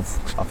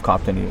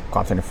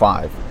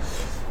COP25.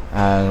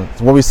 And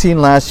what we've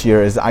seen last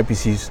year is the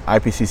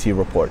IPCC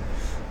report,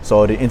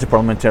 so the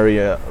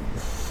Interparliamentary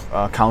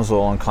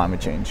Council on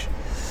Climate Change,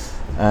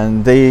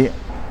 and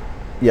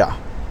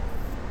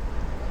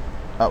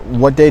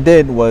what they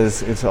did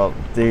was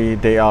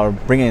they are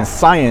bringing in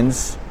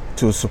science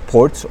to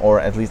support or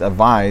at least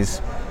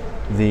advise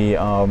the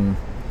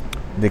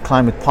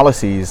climate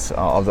policies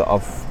of the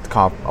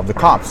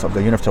COPs of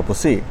the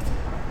UNFCCC.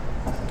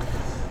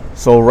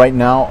 So right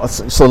now,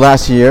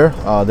 last year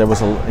there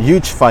was a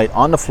huge fight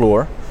on the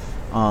floor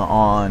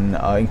on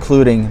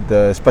including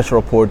the special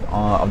report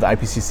of the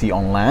IPCC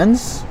on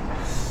lands.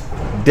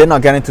 Did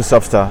not get into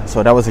substa,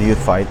 so that was a huge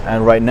fight.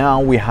 And right now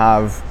we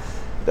have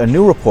a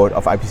new report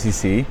of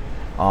IPCC,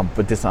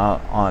 but this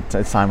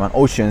time on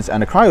oceans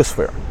and the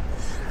cryosphere.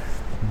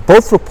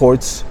 both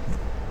reports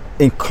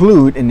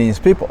include Indigenous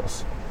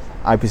peoples.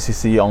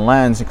 IPCC on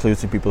lands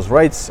includes the people's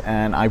rights,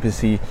 and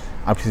IPCC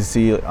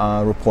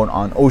report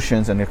on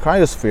oceans and the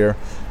cryosphere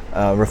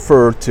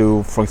refer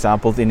to, for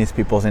example, the Indigenous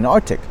peoples in the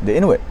Arctic, the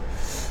Inuit,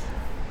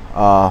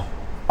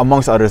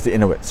 amongst others, the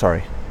Inuit.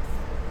 Sorry.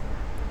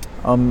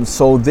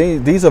 So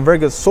these are very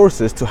good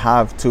sources to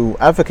have to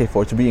advocate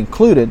for, to be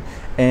included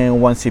in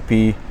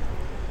 1CP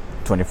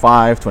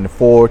 25,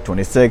 24,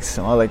 26,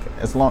 and all, like,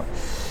 as long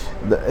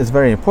it's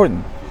very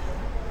important.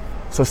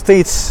 So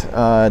states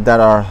that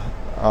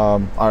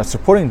are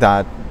supporting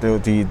that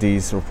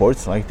these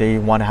reports, like, they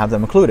want to have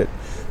them included.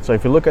 So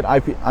if you look at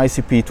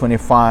ICP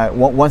 25,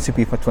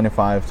 1CP for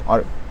 25,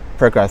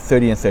 paragraph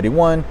 30 and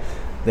 31,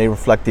 they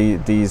reflect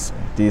these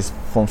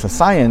forms of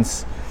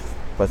science.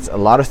 But a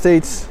lot of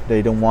states,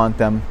 they don't want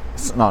them.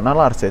 No, not a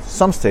lot of states.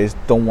 Some states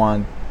don't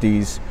want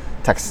these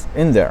texts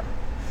in there.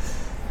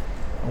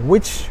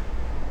 Which,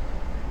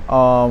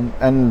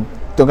 and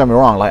don't get me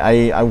wrong, like,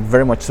 I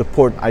very much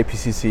support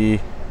IPCC,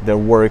 their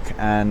work,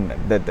 and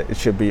that it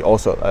should be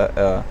also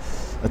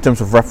a terms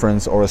of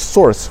reference or a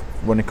source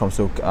when it comes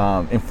to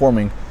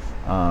informing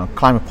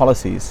climate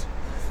policies.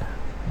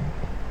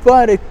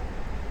 But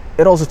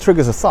it also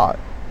triggers a thought,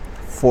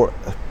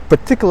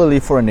 particularly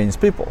for Indigenous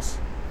peoples.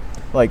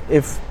 Like,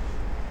 because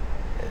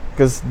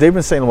they've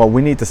been saying, well,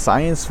 we need the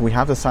science, we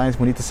have the science,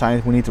 we need the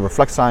science, we need to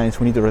reflect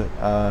science, we need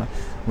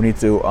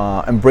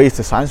to embrace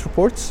the science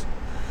reports.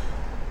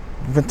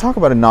 We've been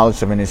talking about the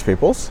knowledge of Indigenous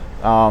peoples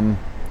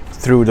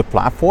through the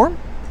platform.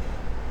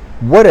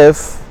 What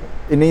if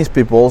Indigenous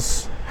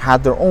peoples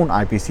had their own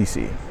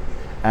IPCC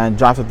and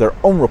drafted their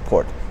own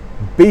report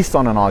based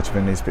on the knowledge of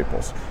Indigenous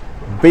peoples,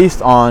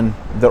 based on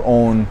their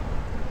own,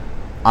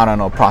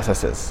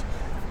 processes,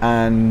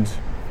 and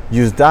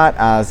use that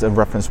as a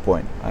reference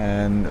point,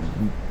 and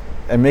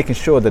making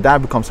sure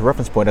that becomes a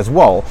reference point as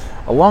well,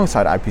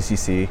 alongside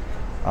IPCC,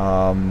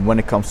 when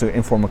it comes to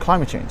informing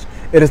climate change.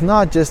 It is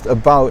not just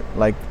about,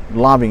 like,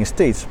 lobbying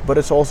states, but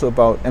it's also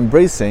about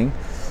embracing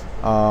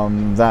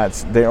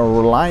that they are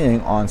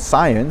relying on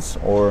science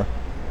or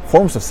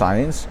forms of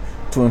science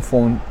to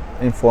inform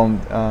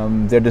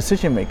their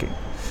decision making.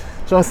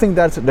 So I think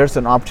there's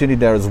an opportunity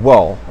there as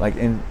well. Like,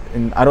 in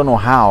I don't know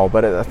how,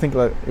 but I think,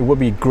 like, it would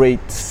be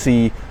great to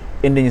see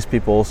Indigenous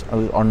peoples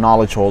or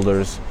knowledge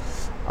holders,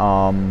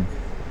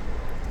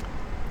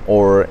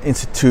 or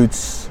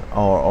institutes,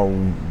 or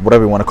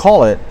whatever you want to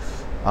call it,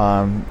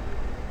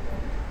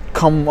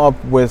 come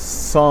up with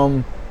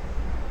some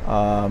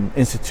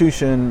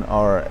institution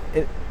or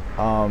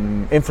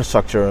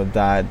infrastructure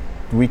that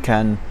we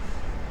can,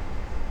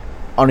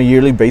 on a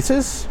yearly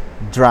basis,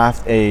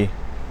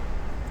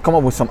 come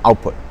up with some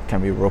output. It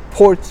can be a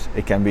report,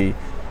 it can be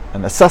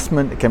an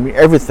assessment, it can be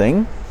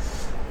everything,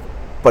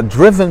 but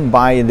driven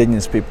by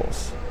Indigenous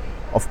peoples.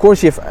 Of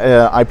course, you have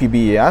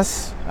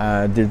IPBES,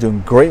 they're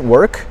doing great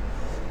work.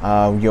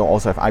 You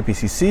also have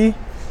IPCC,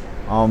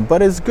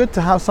 but it's good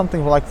to have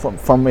something like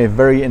from a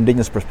very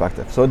Indigenous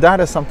perspective. So that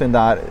is something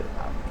that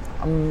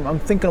I'm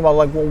thinking about,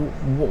 like, well,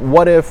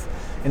 what if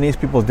Indigenous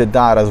peoples did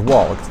that as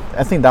well?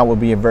 I think that would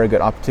be a very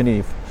good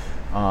opportunity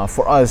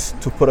for us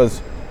to put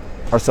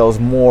ourselves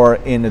more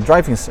in the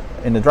driving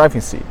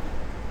seat.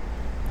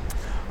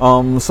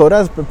 So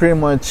that's pretty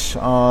much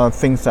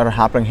things that are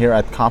happening here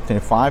at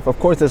COP25. Of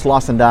course, there's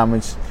loss and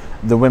damage,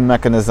 the wind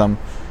mechanism,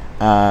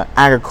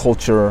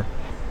 agriculture,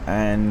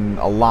 and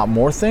a lot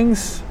more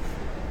things.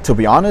 To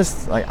be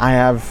honest, like, I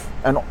have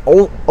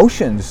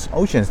oceans.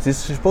 This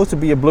is supposed to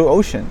be a blue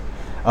ocean,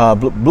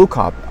 blue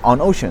COP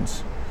on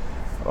oceans.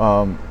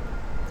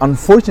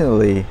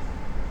 Unfortunately,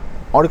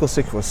 Article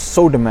 6 was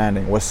so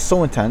demanding, was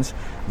so intense,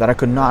 that I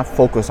could not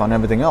focus on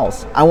everything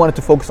else. I wanted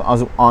to focus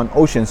on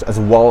oceans as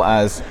well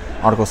as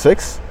Article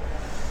 6.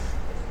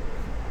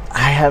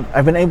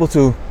 I've been able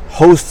to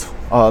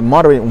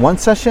moderate one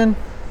session,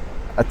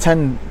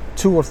 attend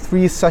 2 or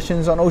 3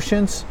 sessions on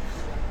oceans,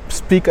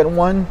 speak at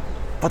one,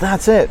 but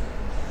that's it,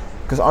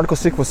 because Article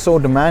 6 was so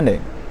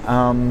demanding.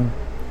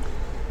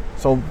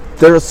 So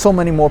there are so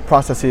many more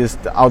processes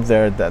out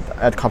there that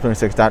at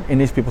COP26 that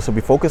Indigenous people should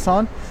be focused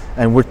on,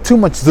 and we're too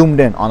much zoomed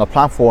in on the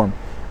platform.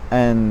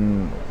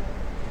 And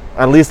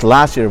at least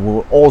last year, we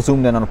were all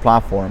zoomed in on the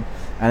platform.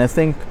 And I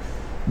think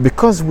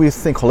because we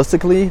think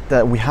holistically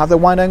that we have the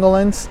wide angle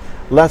lens,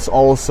 let's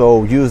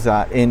also use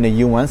that in the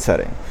UN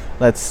setting.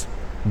 Let's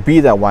be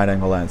that wide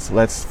angle lens.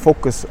 Let's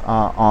focus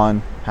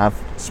have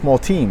small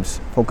teams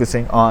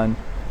focusing on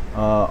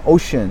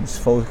oceans,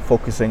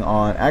 focusing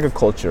on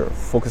agriculture,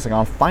 focusing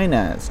on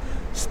finance,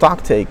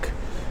 stock take,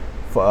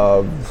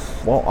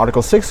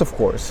 Article 6, of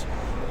course.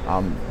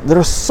 There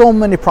are so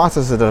many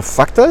processes that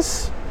affect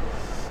us.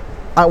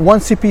 At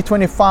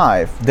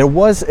 1CP25, there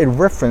was a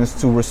reference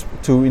to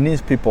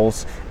Indigenous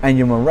peoples and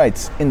human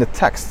rights in the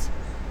text.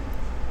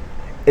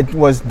 It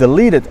was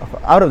deleted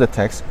out of the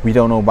text. We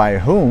don't know by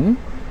whom.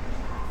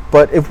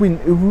 But if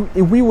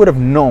we would have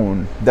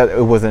known that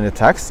it was in the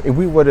text, if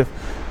we were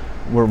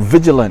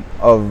vigilant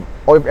of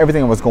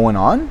everything that was going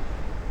on,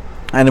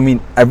 and I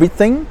mean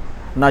everything,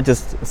 not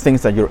just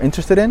things that you're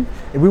interested in.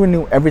 If we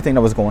knew everything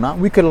that was going on,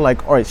 we could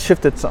have all right,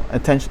 shifted some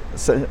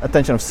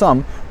attention of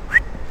some,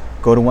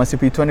 go to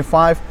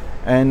 1CP25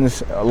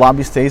 and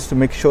lobby states to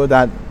make sure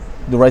that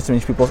the rights of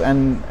Indigenous peoples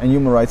and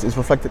human rights is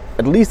reflected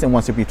at least in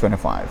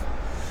 1CP25,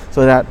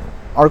 so that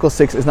Article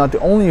 6 is not the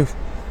only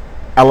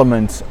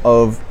element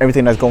of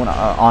everything that's going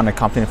on at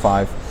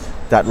COP25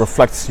 that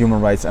reflects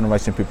human rights and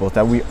rights of peoples,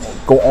 that we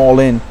go all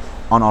in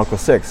on Article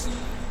 6.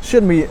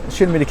 Shouldn't be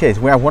the case.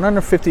 We have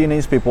 150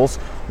 Indigenous peoples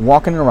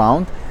walking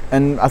around,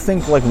 and I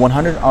think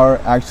 100 are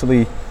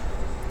actually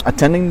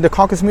attending the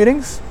caucus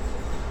meetings,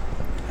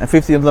 and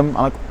 50 of them,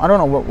 I don't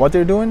know what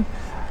they're doing,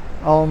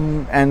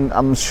 and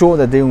I'm sure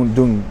that they're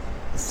doing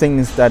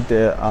things that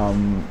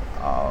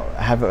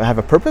have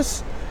a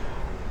purpose.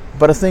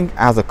 But I think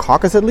as a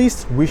caucus, at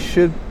least, we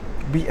should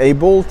be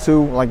able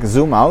to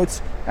zoom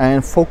out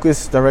and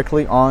focus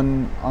directly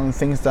on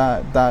things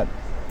that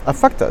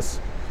affect us.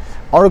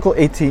 Article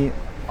 18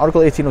 of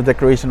the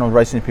Declaration of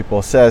Rights of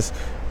People says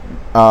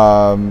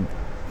the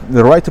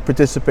right to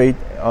participate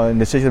in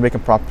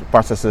decision-making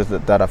processes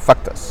that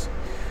affect us.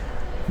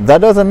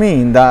 That doesn't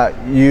mean that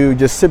you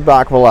just sit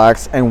back,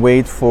 relax, and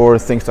wait for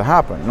things to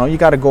happen. No, you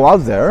got to go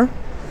out there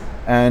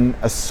and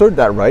assert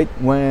that right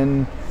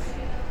when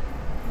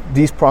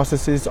these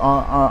processes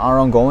are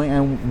ongoing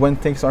and when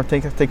things are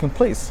taking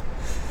place.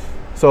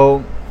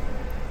 So,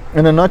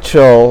 in a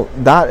nutshell,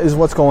 that is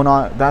what's going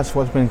on. That's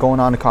what's been going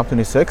on in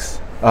COP26,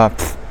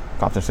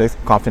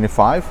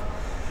 COP25,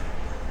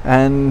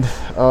 and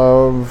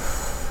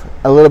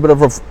a little bit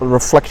of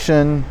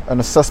reflection, an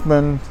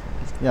assessment,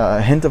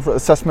 a hint of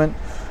assessment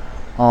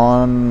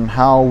on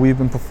how we've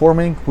been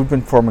performing. We've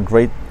been performing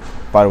great,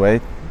 by the way,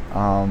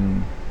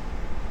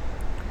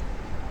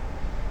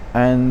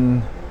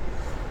 and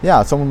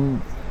that's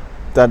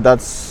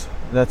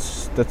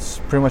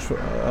pretty much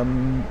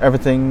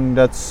everything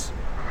that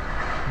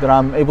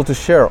I'm able to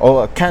share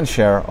or can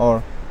share,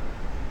 or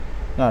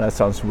no, that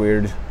sounds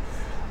weird,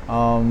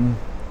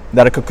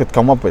 that I could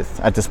come up with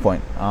at this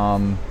point.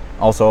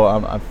 Also,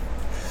 I've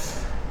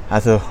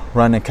had to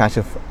run and catch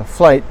a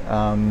flight,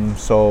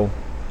 so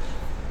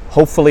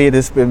hopefully it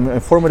has been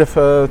informative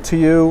to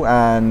you,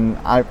 and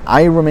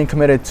I remain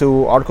committed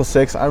to Article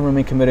 6. I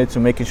remain committed to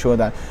making sure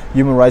that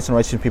human rights and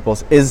rights of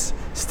peoples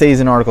stays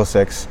in Article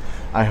 6.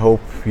 I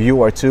hope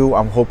you are too.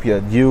 I hope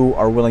that you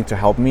are willing to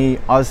help me,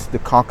 us, the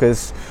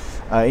caucus,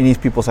 Indigenous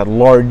peoples at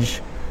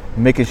large,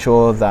 making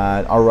sure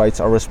that our rights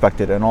are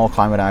respected in all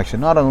climate action,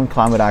 not only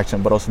climate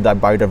action, but also that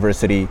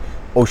biodiversity,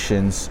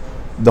 oceans,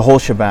 the whole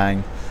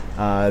shebang,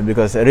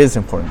 because it is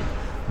important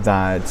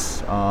that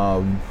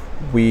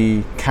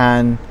we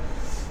can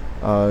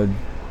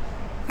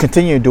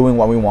continue doing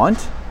what we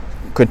want,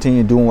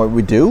 continue doing what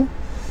we do,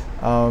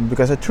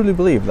 because I truly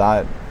believe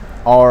that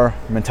our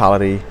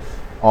mentality,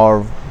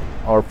 our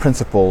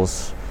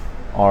principles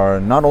are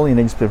not only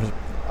Indigenous people,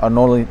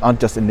 not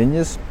just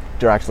Indigenous,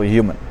 they're actually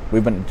human.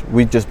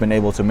 We've just been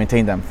able to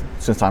maintain them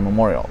since time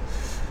immemorial.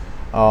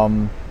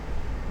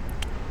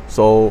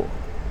 So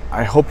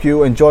I hope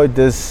you enjoyed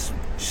this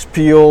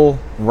spiel,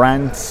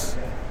 rant,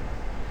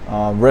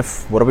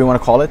 riff, whatever you want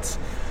to call it,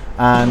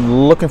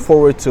 and looking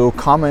forward to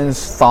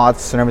comments,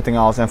 thoughts, and everything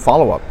else, and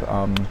follow up.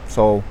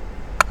 So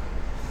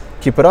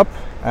keep it up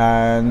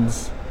and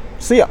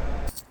see ya.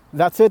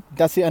 That's it.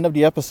 That's the end of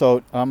the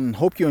episode.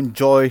 Hope you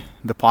enjoy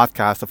the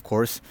podcast, of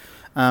course.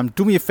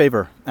 Do me a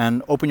favor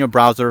and open your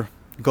browser.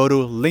 Go to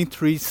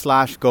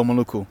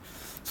linktree/GoMaluku.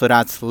 So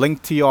that's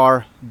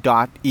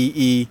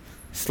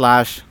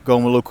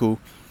linktr.ee/GoMaluku.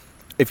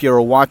 If you're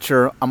a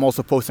watcher, I'm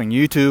also posting on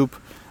YouTube.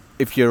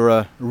 If you're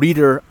a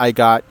reader, I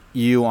got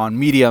you on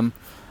Medium.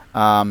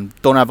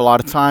 Don't have a lot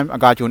of time. I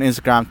got you on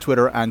Instagram,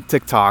 Twitter, and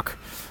TikTok.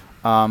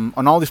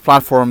 On all these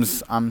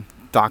platforms, I'm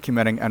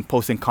documenting and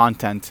posting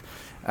content.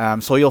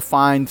 So you'll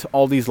find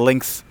all these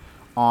links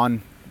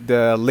on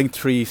the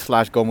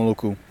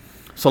linktree/GoMaluku.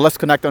 So let's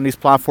connect on these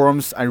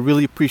platforms. I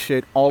really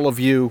appreciate all of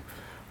you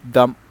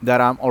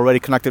that I'm already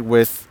connected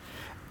with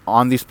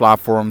on these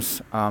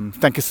platforms.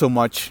 Thank you so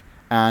much,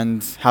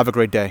 and have a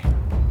great day.